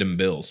pay random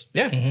bills.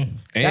 Yeah.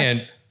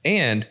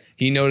 And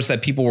he noticed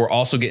that people were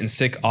also getting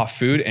sick off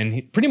food,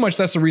 and pretty much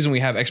that's the reason we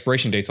have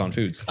expiration dates on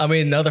foods. I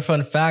mean, another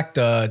fun fact,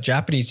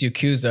 Japanese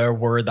Yakuza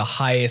were the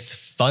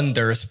highest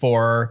funders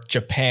for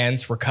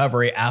Japan's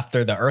recovery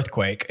after the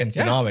earthquake and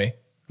tsunami.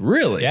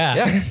 Really?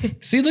 Yeah.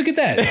 See, look at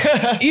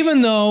that.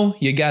 Even though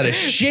you got a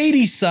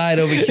shady side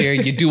over here,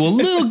 you do a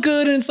little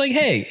good, and it's like,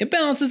 hey, it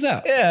balances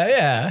out.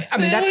 Yeah. I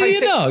mean, What that's how do you you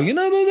stay, know. You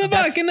know,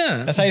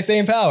 That's how you stay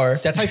in power.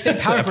 that's how you stay in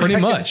power. Yeah, and pretty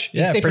protect much.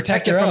 You stay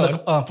protect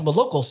protected your from the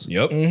locals.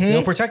 Yep.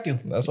 They'll protect you.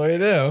 That's what you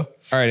do.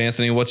 All right,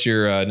 Anthony, what's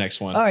your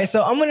next one? All right,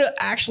 so I'm going to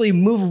actually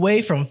move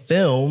away from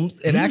films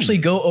and actually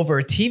go over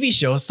a TV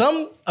show.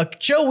 A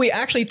show we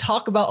actually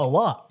talk about a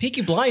lot,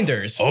 Peaky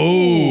Blinders.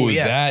 Oh,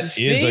 yes.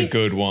 that is See? a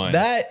good one.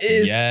 That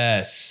is-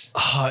 yes.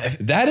 Oh, if-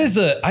 That is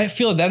I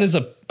feel like that is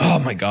oh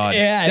my God.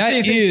 Yeah,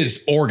 That see,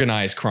 is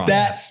organized crime.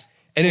 That's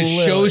and it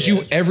literally shows you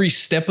is. every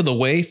step of the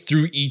way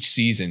through each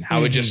season,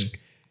 how it just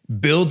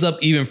builds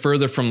up even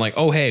further from like,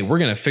 oh, hey, we're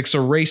going to fix a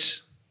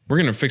race. We're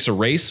going to fix a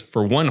race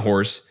for one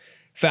horse.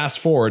 Fast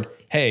forward.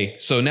 Hey,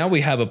 so now we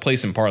have a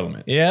place in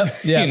Parliament. Yep.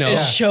 Yeah. You know? It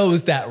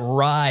shows that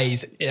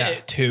rise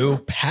to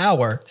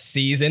power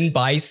season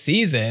by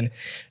season.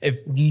 If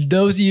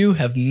those of you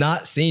have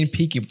not seen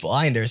Peaky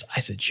Blinders, I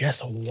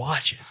suggest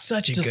watch it.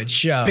 Such a good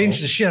show.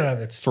 Binge the shit out of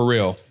it. For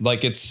real.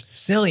 Like it's,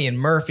 Cillian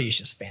Murphy is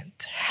just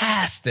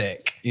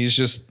fantastic. he's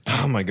just,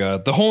 oh my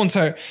God. The whole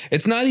entire,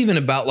 it's not even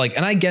about like,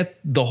 and I get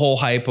the whole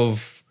hype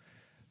of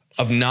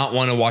not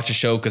wanting to watch a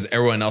show because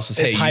everyone else is,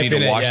 hey, It's you need hyping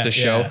to it, watch yeah, the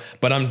show. yeah.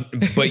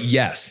 But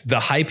yes, the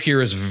hype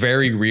here is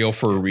very real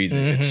for a reason.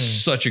 It's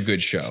such a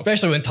good show.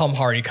 Especially when Tom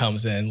Hardy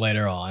comes in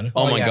later on.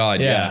 Oh my yeah.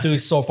 God, Yeah. yeah. Dude,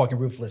 he's so fucking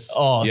ruthless.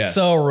 Oh, Yes.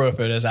 so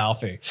ruthless as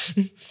Alfie.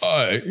 He's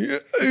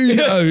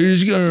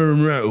gonna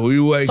remember who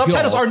you wake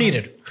Subtitles are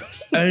needed.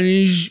 and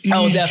he's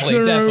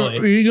definitely.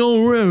 He's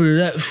gonna remember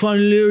that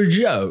funny little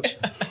joke.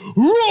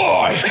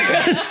 Roy!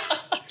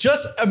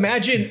 Just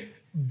imagine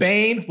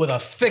Bane with a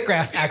thick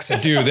ass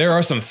accent. Dude, there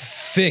are some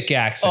thick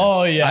accents.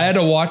 Oh, yeah. I had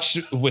to watch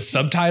with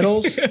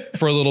subtitles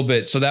for a little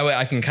bit so that way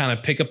I can kind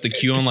of pick up the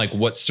cue on like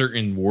what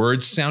certain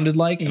words sounded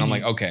like. And I'm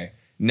like, okay,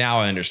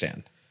 now I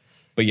understand.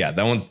 But yeah,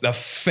 that one's a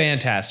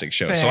fantastic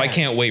show. So I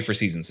can't wait for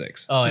season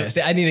 6. Oh, yeah.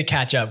 See, I need to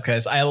catch up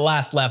because I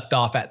last left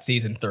off at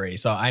season 3.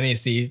 So I need to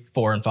see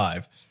 4 and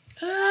 5.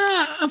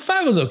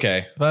 5 was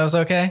okay. That was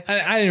okay.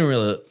 I didn't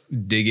really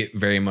dig it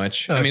very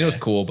much. I mean, it was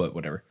cool, but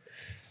whatever.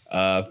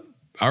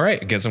 All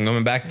right, guess I'm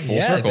coming back full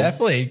circle.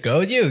 Definitely. Go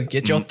with you.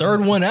 Get your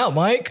third one out,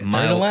 Mike. Third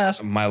and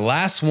last. My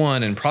last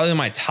one, and probably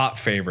my top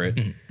favorite,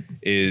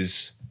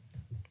 is,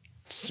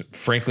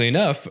 frankly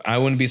enough, I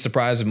wouldn't be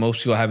surprised if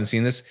most people haven't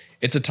seen this.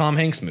 It's a Tom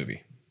Hanks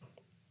movie.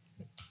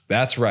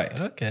 That's right.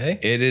 Okay.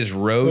 It is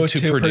Road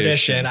to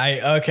Perdition.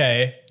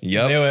 Okay.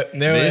 Yep. Knew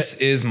this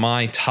it. is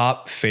my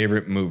top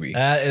favorite movie.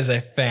 That is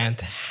a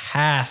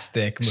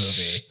fantastic movie.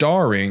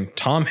 Starring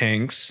Tom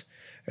Hanks.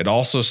 It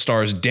also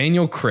stars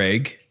Daniel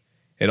Craig.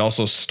 It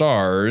also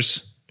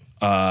stars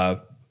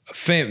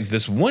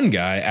this one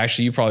guy.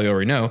 Actually, you probably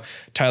already know,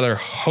 Tyler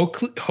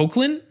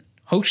Hoechlin.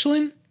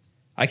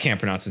 I can't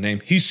pronounce his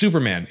name. He's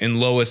Superman in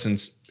Lois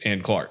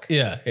and Clark.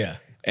 Yeah.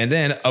 And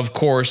then, of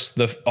course,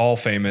 the all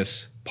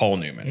famous Paul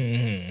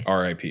Newman,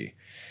 R.I.P.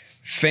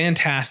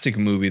 Fantastic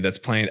movie that's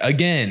playing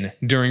again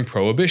during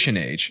Prohibition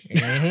age.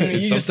 It's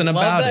You something just about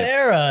love that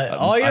era.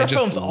 All your just-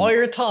 films, all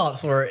your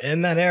tops were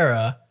in that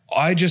era.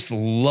 I just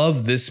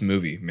love this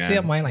movie, man. See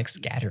how mine like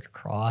scattered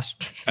across.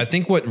 I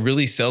think what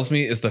really sells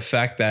me is the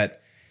fact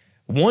that,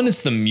 one,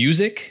 it's the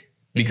music,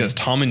 because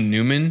Tom and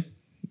Newman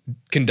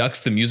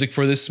conducts the music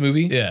for this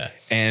movie. Yeah.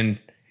 And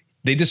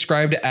they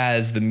described it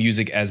as the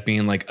music as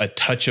being like a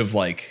touch of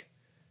like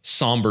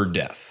somber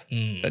death.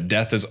 That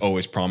death is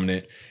always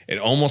prominent. It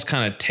almost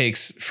kind of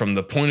takes from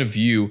the point of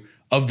view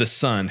of the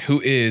son,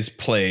 who is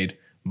played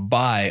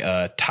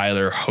by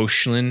Tyler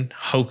Hoechlin.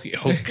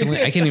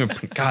 I can't even.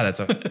 God,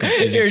 that's a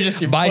confusing.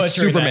 You're by butchering that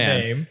Superman.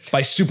 name.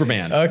 By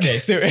Superman. Okay,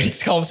 so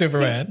it's called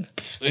Superman.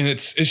 And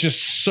it's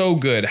just so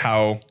good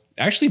how,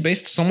 actually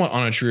based somewhat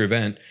on a true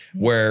event,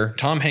 where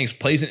Tom Hanks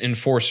plays an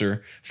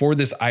enforcer for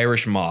this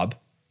Irish mob.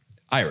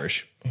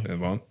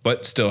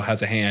 But still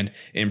has a hand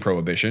in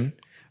Prohibition,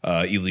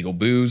 illegal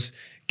booze,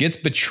 gets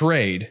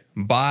betrayed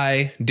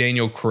by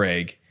Daniel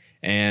Craig,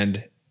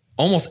 and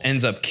almost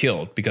ends up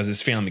killed because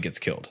his family gets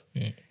killed.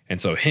 And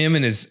so him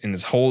and his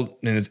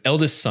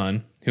eldest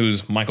son,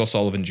 who's Michael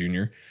Sullivan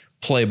Jr.,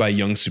 played by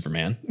young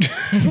Superman,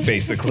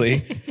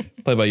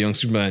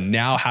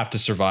 now have to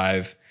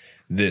survive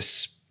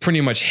this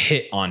pretty much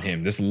hit on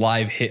him, this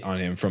live hit on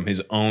him from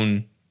his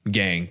own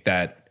gang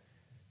that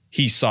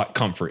he sought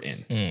comfort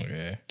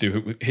in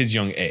through his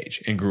young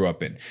age and grew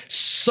up in.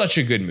 Such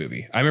a good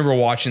movie. I remember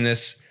watching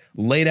this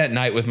late at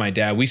night with my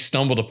dad. We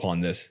stumbled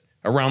upon this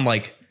around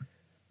like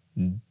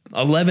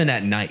 11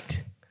 at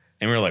night.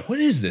 And we were like, what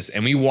is this?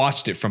 And we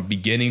watched it from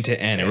beginning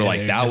to end. And we're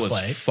like, that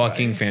was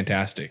fucking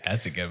fantastic.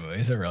 That's a good movie.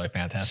 It's a really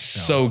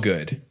fantastic film. So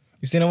good.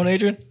 You seen that one,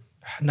 Adrian?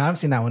 No, I haven't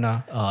seen that one.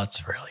 Oh,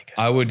 it's really good.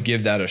 I would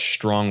give that a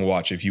strong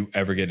watch if you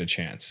ever get a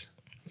chance,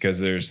 because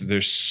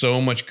there's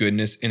so much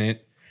goodness in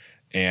it,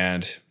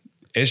 and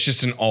it's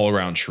just an all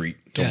around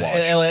treat to watch.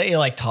 It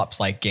like tops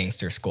like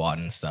Gangster Squad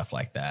and stuff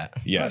like that.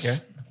 Yes.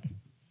 Okay.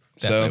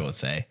 Definitely So would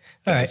say.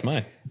 that's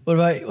mine.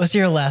 What's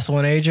your last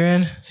one,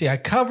 Adrian? See, I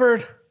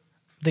covered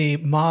the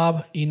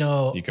mob,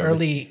 covered-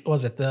 early,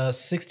 was it the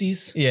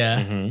 60s?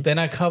 Yeah. Then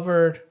I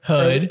covered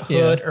Hood,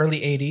 early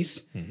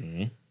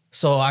 80s.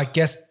 So I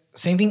guess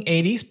same thing,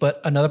 80s,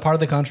 but another part of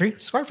the country,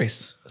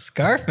 Scarface.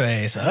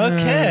 Scarface.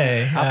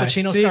 Okay. Al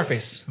Pacino, See,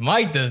 Scarface.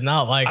 Mike does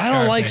not like Scarface. I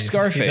don't like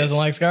Scarface. He doesn't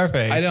like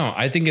Scarface. I don't.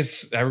 I think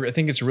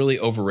it's really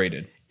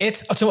overrated.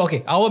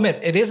 Okay, I'll admit,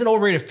 it is an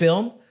overrated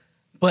film,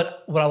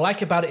 but what I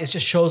like about it is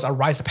just shows a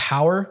rise of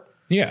power.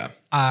 Yeah.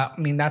 I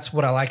mean, that's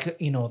what I like,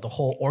 the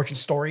whole origin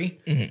story.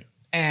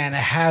 And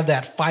have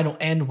that final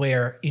end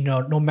where,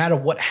 no matter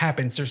what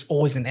happens, there's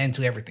always an end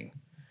to everything.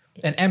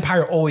 An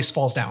empire always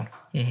falls down.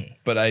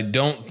 But I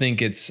don't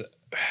think it's.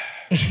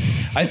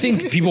 I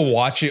think people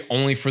watch it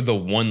only for the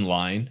one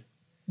line,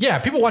 Yeah,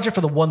 people watch it for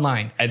the one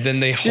line. and then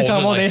they You're hold it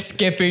talking about they're like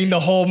skipping the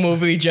whole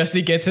movie just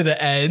to get to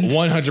the end.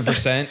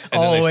 100%.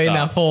 All the way in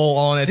that stop. full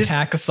on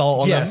attack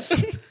assault on Yes.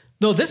 them.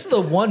 No, this is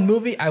the one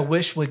movie I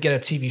wish would get a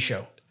TV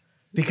show,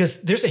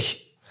 because there's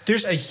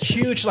a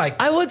huge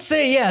like I would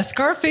say, yeah,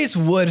 Scarface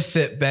would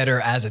fit better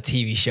as a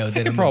TV show than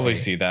I a could probably movie.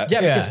 see that.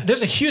 yeah, Yeah. because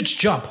there's a huge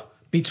jump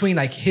between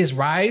like his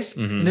rise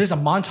and there's a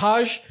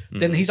montage,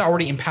 then he's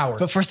already in power.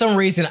 But for some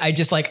reason,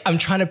 I'm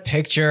trying to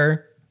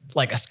picture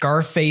like a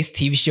Scarface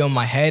TV show in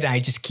my head. And I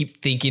just keep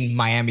thinking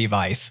Miami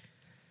Vice.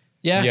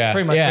 Yeah,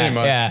 pretty much. Yeah. Pretty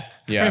much. Yeah.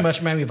 Pretty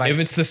much Miami Vice.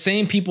 If it's the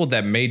same people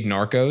that made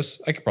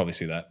Narcos, I could probably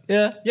see that.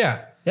 Yeah.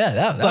 Yeah. Yeah,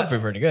 that would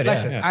be pretty good. Like I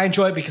Yeah. said, I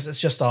enjoy it because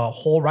it's just a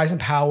whole rise in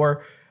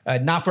power.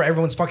 Not for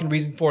everyone's fucking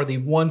reason for the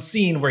one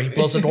scene where he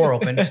blows the door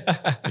open.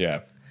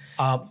 Yeah.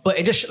 But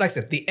it just, like I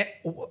said,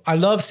 I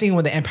love seeing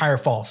when the empire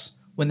falls.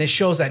 When it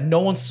shows that no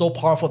one's so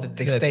powerful that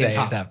they stay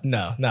on top.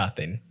 No,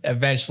 nothing.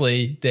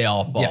 Eventually, they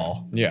all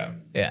fall. Yeah.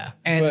 Yeah.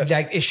 And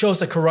like it shows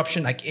the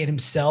corruption like in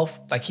himself.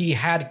 Like he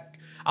had,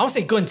 I won't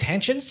say good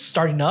intentions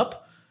starting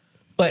up,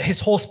 but his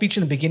whole speech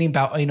in the beginning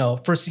about,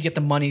 first you get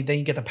the money, then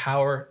you get the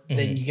power,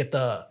 then you get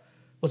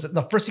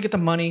first you get the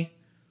money.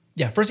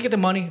 Yeah, first you get the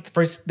money,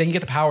 then you get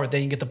the power,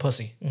 then you get the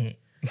pussy.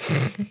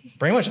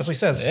 Pretty much that's what he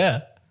says.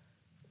 Yeah.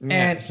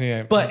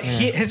 But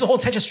his whole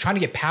intention is trying to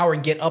get power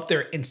and get up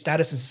there in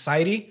status in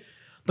society.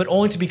 but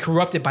only to be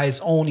corrupted by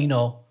his own,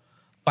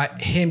 by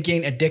him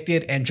getting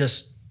addicted and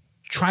just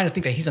trying to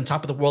think that he's on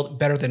top of the world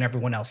better than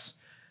everyone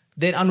else.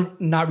 Then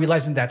not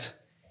realizing that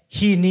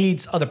he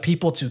needs other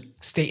people to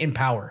stay in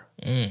power.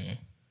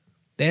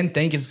 Then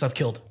gets himself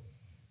killed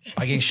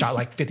by getting shot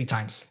like 50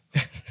 times.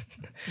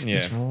 Yeah.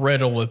 Just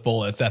riddled with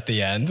bullets at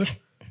the end.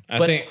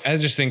 I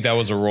just think that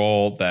was a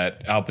role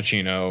that Al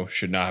Pacino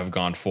should not have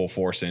gone full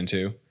force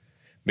into,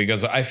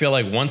 because I feel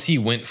like once he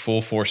went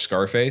full force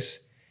Scarface,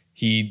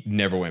 he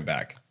never went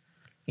back.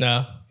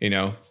 No.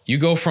 You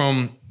go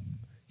from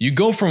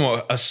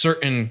a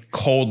certain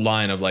cold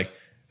line of like,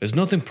 there's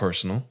nothing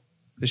personal,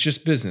 it's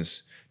just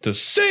business, to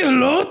say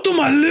hello to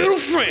my little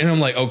friend. And I'm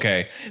like,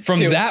 okay. From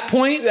that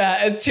point,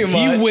 it's too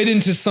much. He went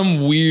into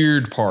some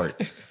weird part.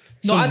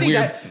 I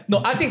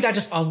think that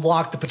just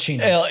unlocked the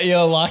Pacino. You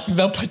unlocked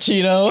the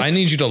Pacino. I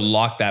need you to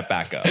lock that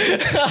back up.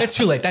 It's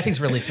too late. That thing's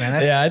released, man.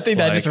 I think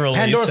that just released.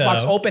 Pandora's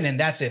box open and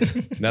that's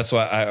it. That's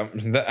why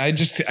I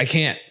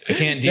can't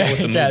deal with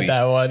the movie.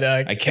 That one.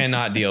 I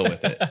cannot deal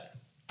with it.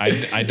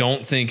 I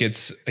don't think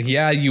it's,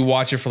 you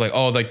watch it for like,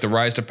 like the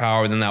rise to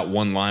power, then that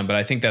one line, but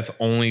I think that's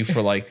only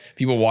for like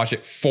people watch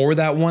it for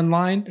that one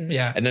line.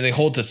 Yeah. And then they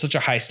hold to such a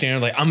high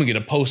standard, like, I'm gonna get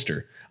a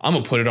poster. I'm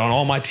gonna put it on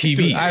all my TVs.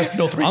 Dude, I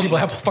know 3 people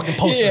have a fucking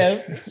poster.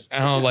 Yes.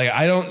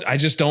 I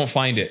just don't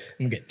find it.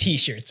 I'm gonna get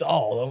t-shirts,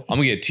 all of them. I'm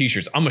gonna get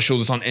t-shirts. I'm gonna show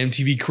this on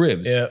MTV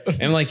Cribs. Yeah.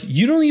 And like,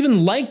 you don't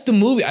even like the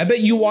movie. I bet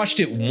you watched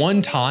it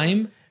one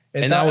time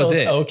and that was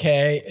it.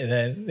 Okay. And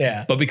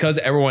then, But because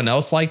everyone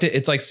else liked it,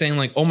 it's like saying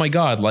like, oh my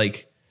God,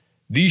 like,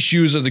 these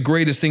shoes are the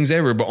greatest things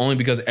ever, but only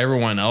because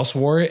everyone else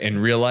wore it and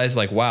realized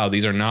like, wow,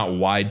 these are not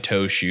wide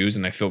toe shoes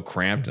and I feel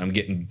cramped and I'm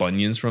getting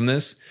bunions from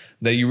this,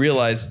 that you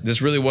realize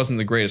this really wasn't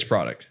the greatest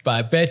product. But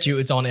I bet you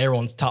it's on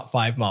everyone's top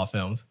 5 mob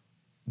films.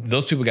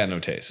 Those people got no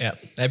taste. Yeah.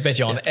 I bet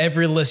you on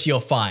every list you'll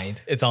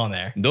find, it's on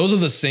there. Those are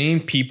the same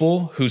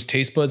people whose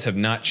taste buds have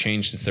not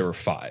changed since they were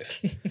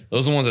 5.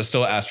 Those are the ones that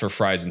still ask for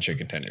fries and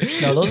chicken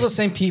tenders. No, those are the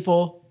same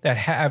people that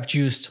have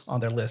Juiced on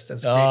their list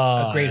as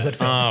a great hood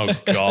film. Oh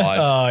God.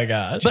 Oh my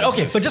gosh. But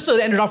okay, but just to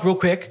end it off real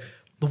quick,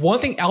 the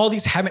one thing all of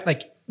these haven't,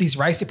 like these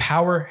rise to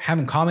power have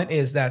in common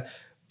is that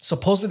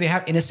supposedly they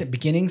have innocent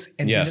beginnings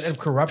and innocent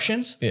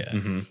corruptions. Yeah.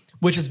 Mm-hmm.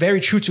 Which is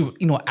very true to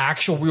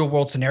actual real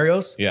world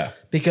scenarios. Yeah.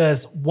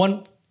 Because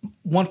one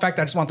fact that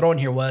I just want to throw in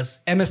here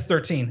was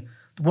MS-13,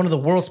 one of the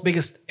world's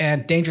biggest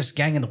and dangerous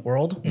gang in the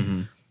world,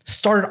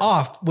 started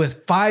off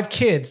with 5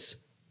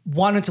 kids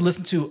wanting to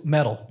listen to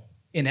metal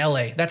in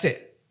LA. That's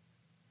it.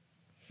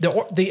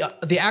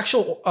 The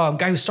actual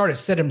guy who started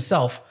said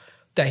himself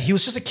that he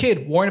was just a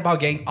kid worrying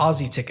about getting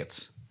Aussie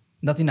tickets,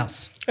 nothing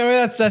else. I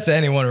mean, that's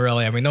anyone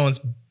really. I mean, no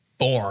one's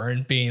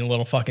born being a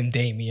little fucking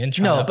Damien.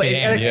 No, but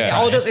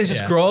all it does is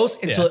just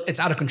grows until it's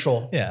out of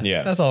control.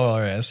 Yeah, that's all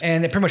there is.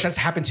 And it pretty much has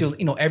happened to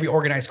every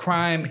organized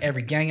crime,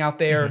 every gang out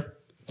there.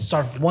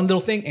 Started with one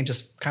little thing and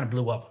just kind of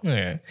blew up.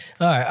 Okay.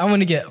 All right, I'm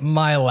gonna get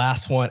my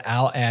last one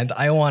out, and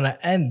I want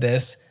to end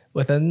this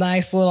with a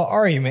nice little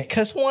argument,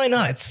 because why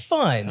not? It's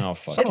fun. Oh,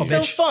 fuck. It's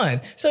so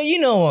fun. So you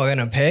know what I'm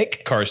gonna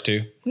pick. Cars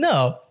 2.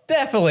 No,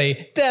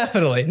 definitely.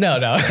 No.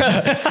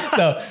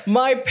 So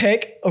my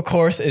pick, of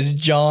course, is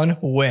John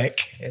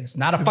Wick. It's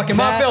not a fucking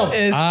mob film. That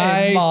is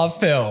a mob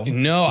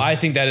film. No, I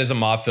think that is a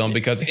mob film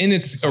because in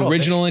its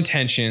original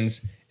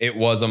intentions, it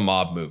was a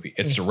mob movie.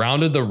 It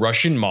surrounded the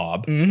Russian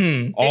mob,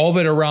 all of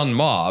it around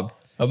mob.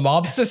 A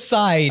mob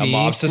society.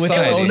 With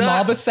their own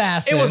mob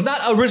assassins. It was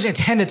not originally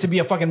intended to be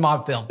a fucking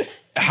mob film.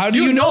 How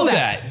do you know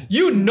that?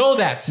 You know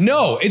that.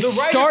 No, it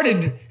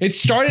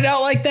started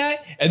out like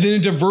that, and then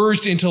it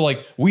diverged into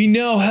like, we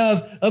now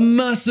have a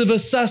massive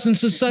assassin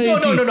society.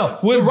 No.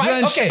 We're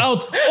branched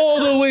out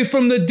all the way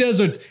from the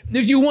desert.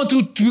 If you want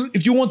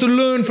to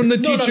learn from the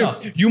teacher,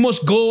 you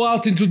must go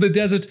out into the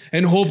desert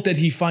and hope that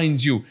he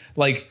finds you.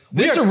 Like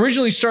this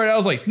originally started, I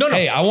was like,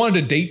 hey, I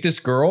wanted to date this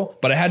girl,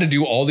 but I had to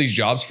do all these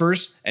jobs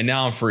first, and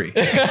now I'm free.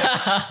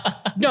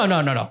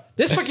 No.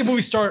 This fucking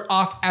movie started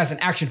off as an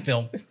action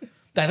film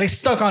that they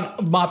stuck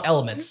on mob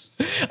elements.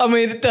 I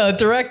mean, the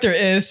director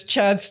is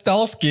Chad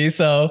Stahelski,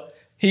 so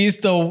he's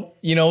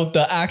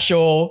the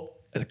actual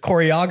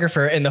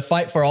choreographer in the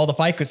fight for all the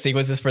fight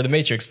sequences for the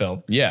Matrix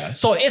film. Yeah.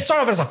 So it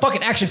started off as a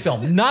fucking action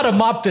film, not a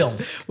mob film.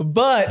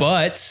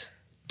 But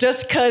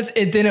just because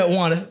it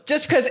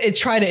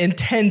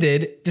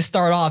intended to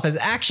start off as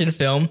an action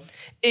film,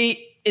 it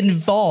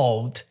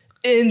evolved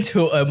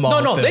into a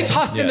mob film. They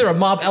tossed in there a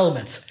mob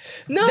element.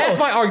 No, that's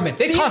my argument.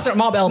 They tossed in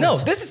mob elements.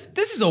 No,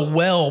 this is a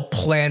well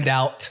planned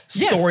out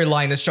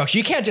storyline and structure.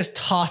 You can't just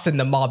toss in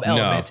the mob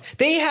element.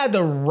 They had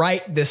to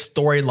write this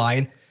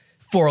storyline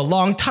for a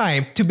long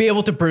time to be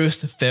able to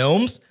produce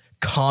films,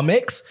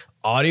 comics,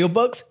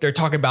 audiobooks. They're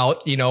talking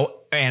about,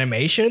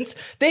 animations.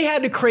 They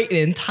had to create an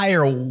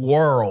entire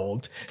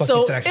world.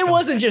 So it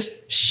wasn't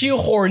just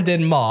shoehorned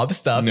in mob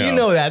stuff. No. You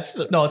know that's...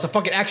 No, it's a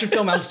fucking action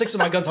film. I'm sticking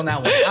my guns on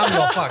that one. I don't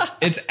know, fuck.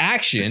 It's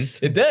action.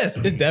 It does.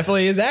 It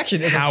definitely is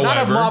action. It's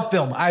not a mob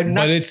film.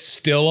 But it's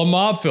still a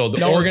mob film.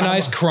 The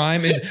organized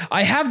crime is...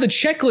 I have the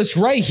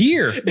checklist right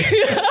here.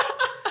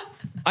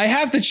 I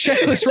have the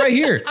checklist right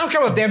here. I don't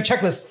care about the damn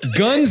checklist.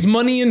 Guns,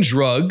 money, and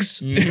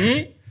drugs.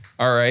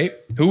 All right.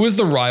 Who is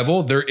the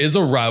rival? There is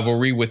a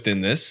rivalry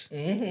within this.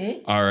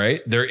 All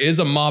right. There is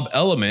a mob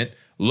element.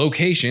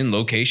 Location.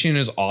 Location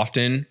is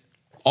often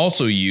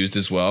also used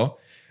as well.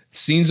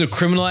 Scenes of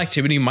criminal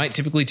activity might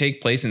typically take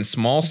place in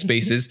small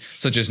spaces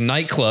such as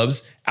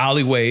nightclubs,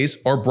 alleyways,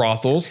 or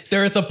brothels.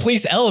 There is a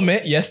police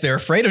element. Yes, they're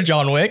afraid of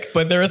John Wick,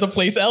 but there is a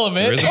police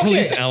element. There is a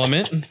police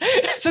element.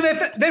 So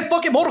then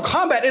fucking Mortal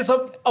Kombat is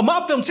a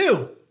mob film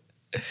too.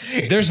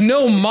 There's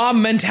no mob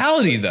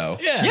mentality though.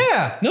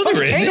 Yeah. No,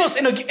 there isn't. Kano's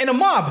in a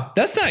mob.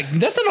 That's not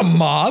a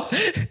mob.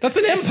 That's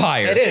an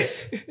empire. It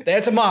is.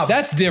 That's a mob.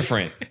 That's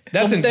different.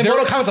 That's then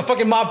Mortal Kombat's a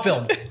fucking mob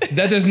film.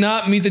 That does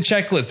not meet the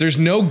checklist. There's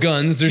no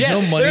guns. There's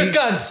no money. There's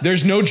guns.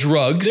 There's no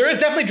drugs. There is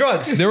definitely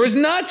drugs. There was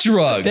not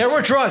drugs. There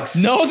were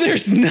drugs. No,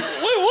 there's not.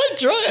 What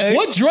drugs?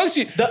 What drugs?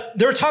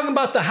 They were talking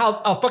about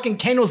how fucking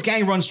Kano's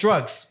gang runs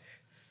drugs.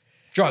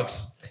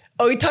 Drugs.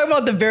 Oh, you talking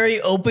about the very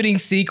opening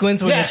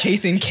sequence when they're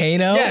chasing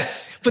Kano?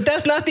 Yes. But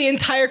that's not the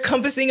entire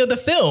compassing of the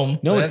film.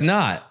 No, it's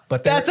not.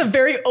 But That's a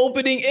very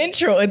opening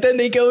intro. And then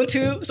they go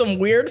into some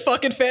weird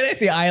fucking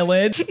fantasy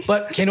island.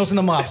 But Kano's in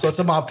the mob, so it's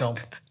a mob film.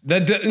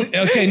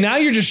 Okay, now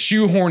you're just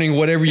shoehorning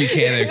whatever you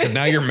can in because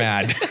now you're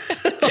mad.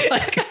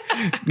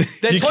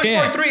 Then You Toy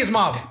can't. Story 3 is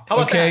mob. How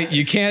about Okay, that?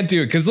 you can't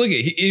do it because look at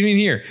even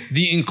here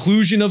the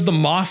inclusion of the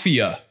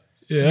mafia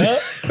Yeah.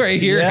 right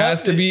here Yeah.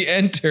 has to be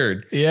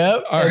entered.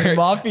 Yep. All And right.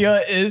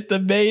 mafia is the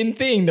main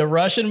thing, the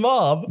Russian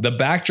mob. The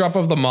backdrop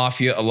of the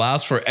mafia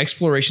allows for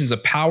explorations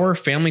of power,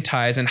 family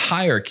ties, and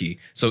hierarchy.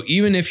 So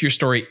even if your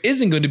story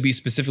isn't going to be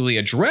specifically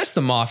address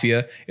the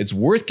mafia, it's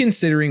worth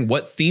considering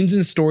what themes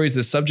and stories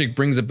the subject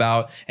brings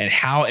about and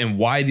how and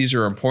why these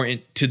are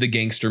important to the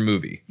gangster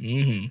movie.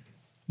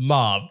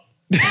 Mob.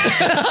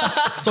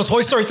 So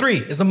Toy Story 3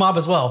 is the mob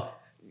as well.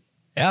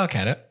 Yeah, I'll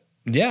count it.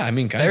 Yeah, I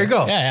mean, kind There of. you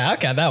go. Yeah, I'll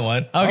count that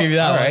one. I'll give you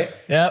that all one. right.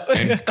 Yep.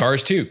 And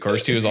Cars 2.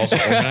 Cars 2 is also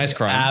organized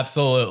crime.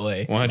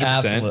 Absolutely. 100%.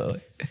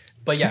 Absolutely.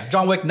 But yeah,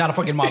 John Wick, not a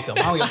fucking mob film.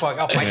 I don't give a fuck.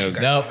 I'll fight you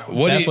guys. Nope.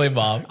 What do you- Definitely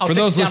mob. I'll For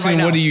take those it down listening,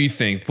 right what now. do you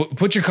think?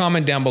 Put your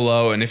comment down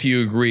below, and if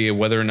you agree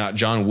whether or not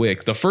John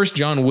Wick, the first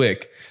John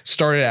Wick,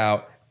 started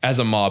out as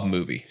a mob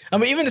movie. I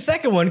mean, even the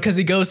second one, because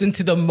he goes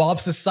into the mob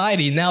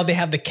society. Now they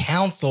have the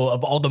council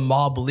of all the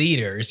mob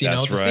leaders. You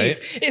That's know, right.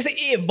 It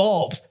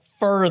evolves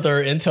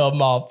further into a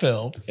mob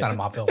film. It's not a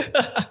mob film. It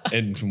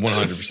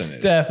 100%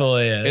 is.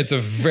 Definitely is. It's a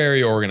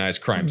very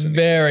organized crime scene.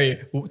 A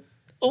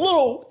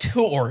little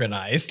too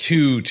organized.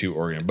 Too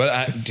organized,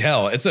 but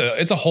hell, it's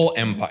a whole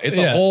empire. It's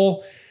Yeah. a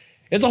whole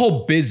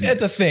business.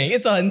 It's a thing.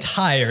 It's an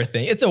entire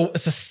thing. It's a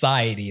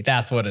society.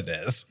 That's what it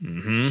is.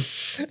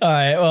 Mm-hmm. All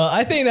right. Well,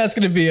 I think that's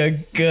going to be a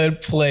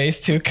good place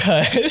to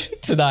cut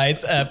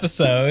tonight's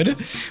episode.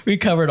 We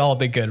covered all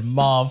the good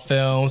mob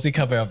films. We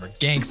covered other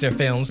gangster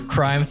films,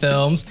 crime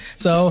films.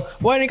 So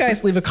why don't you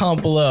guys leave a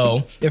comment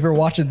below if you're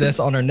watching this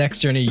on our Next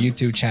Journey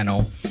YouTube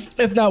channel.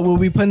 If not, we'll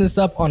be putting this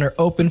up on our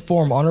open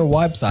forum on our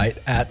website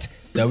at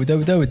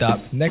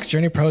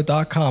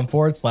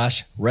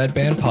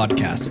www.nextjourneypro.com/redband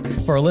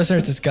podcast. For our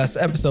listeners to discuss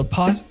episode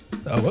to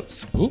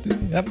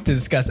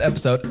discuss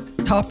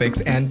episode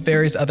topics and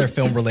various other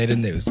film related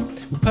news.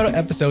 We put out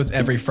episodes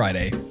every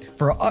Friday.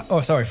 For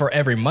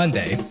every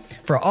Monday.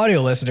 For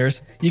audio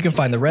listeners, you can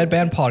find the Red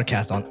Band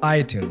podcast on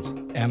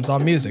iTunes,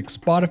 Amazon Music,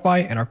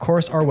 Spotify, and of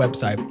course our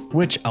website,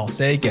 which I'll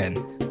say again,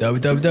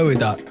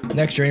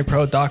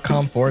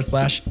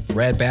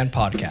 www.nextjourneypro.com/redband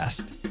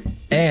podcast.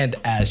 And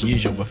as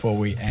usual, before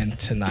we end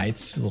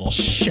tonight's little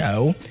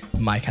show,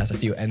 Mike has a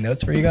few end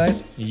notes for you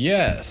guys.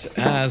 Yes,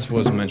 as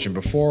was mentioned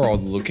before, all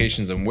the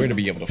locations and where to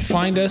be able to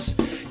find us.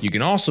 You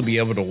can also be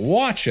able to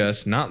watch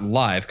us, not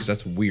live, because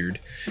that's weird,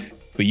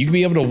 but you can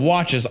be able to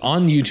watch us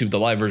on YouTube, the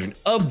live version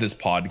of this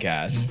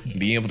podcast.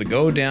 Being able to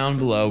go down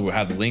below, we'll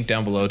have the link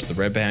down below to the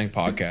Red Band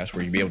podcast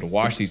where you'll be able to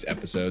watch these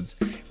episodes,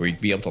 where you'll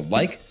be able to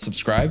like,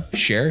 subscribe,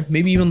 share,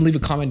 maybe even leave a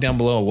comment down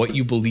below on what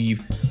you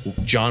believe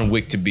John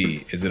Wick to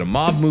be. Is it a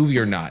mob movie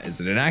or not?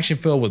 Is it an action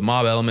film with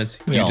mob elements?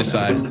 We You all know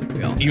decide. it is.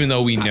 We all know Even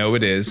though we know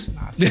it is.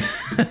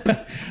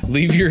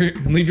 leave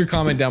your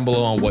comment down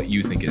below on what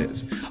you think it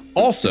is.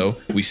 Also,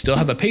 we still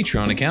have a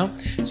Patreon account.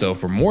 So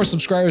for more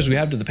subscribers we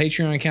have to the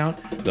Patreon account,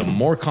 the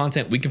more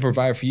content we can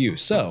provide for you.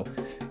 So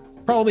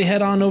probably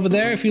head on over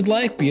there if you'd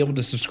like, be able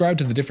to subscribe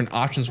to the different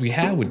options we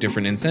have with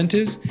different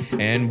incentives,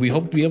 and we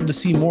hope to be able to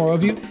see more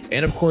of you.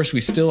 And of course,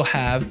 we still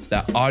have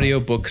that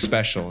audiobook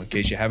special, in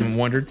case you haven't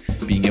wondered,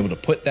 being able to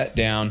put that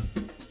down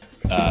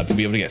to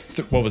be able to get,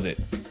 what was it?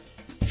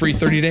 Free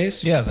 30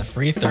 days? Yeah, it's a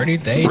free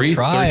 30-day Free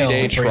trial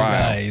 30-day for you trial.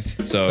 guys.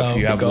 So if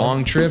you have go-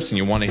 long trips and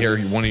you want to hear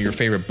one of your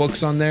favorite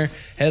books on there,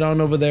 head on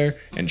over there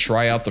and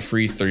try out the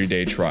free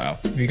 30-day trial.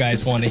 If you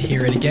guys want to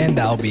hear it again,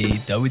 that'll be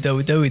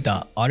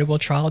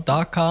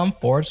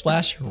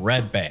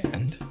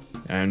www.audibletrial.com/redband.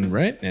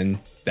 And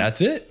That's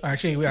it.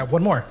 Actually, we have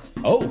one more.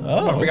 Oh,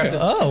 I forgot to.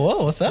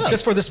 Whoa, what's up?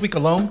 Just for this week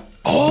alone.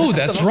 oh,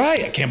 that's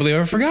right. I can't believe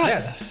I forgot.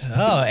 Yes.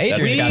 Oh,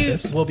 Adrian got We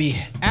this. will be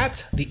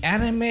at the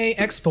Anime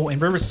Expo in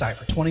Riverside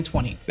for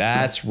 2020.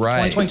 That's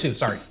right. 2022,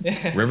 sorry.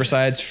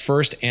 Riverside's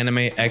first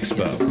anime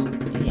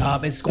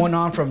expo. It's going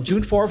on from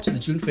June 4th to the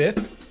June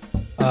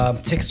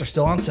 5th. Tickets are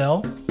still on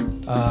sale.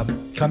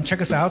 Come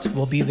check us out.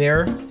 We'll be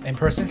there in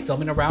person,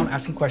 filming around,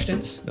 asking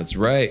questions. That's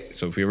right.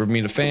 So if you ever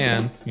meet a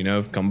fan,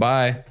 come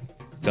by.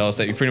 Tell us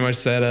that you pretty much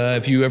said,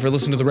 if you ever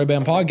listen to the Red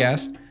Band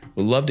podcast,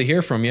 we'd love to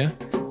hear from you.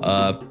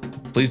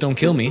 Please don't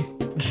kill me.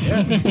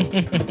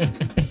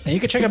 And you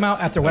can check them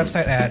out at their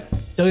website at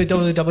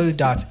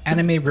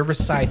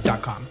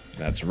www.animeriverside.com.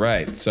 That's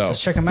right. So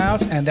Just check them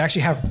out, and they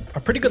actually have a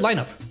pretty good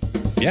lineup.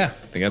 yeah,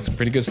 they got some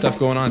pretty good stuff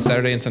going on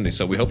Saturday and Sunday.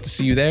 So we hope to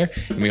see you there,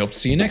 and we hope to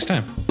see you next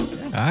time. All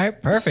right,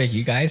 perfect.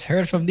 You guys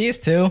heard from these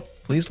two.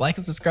 Please like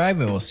and subscribe,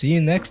 and we'll see you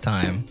next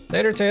time.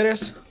 Later,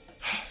 taters.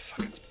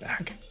 Fuck, it's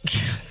back.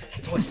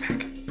 It's always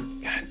back.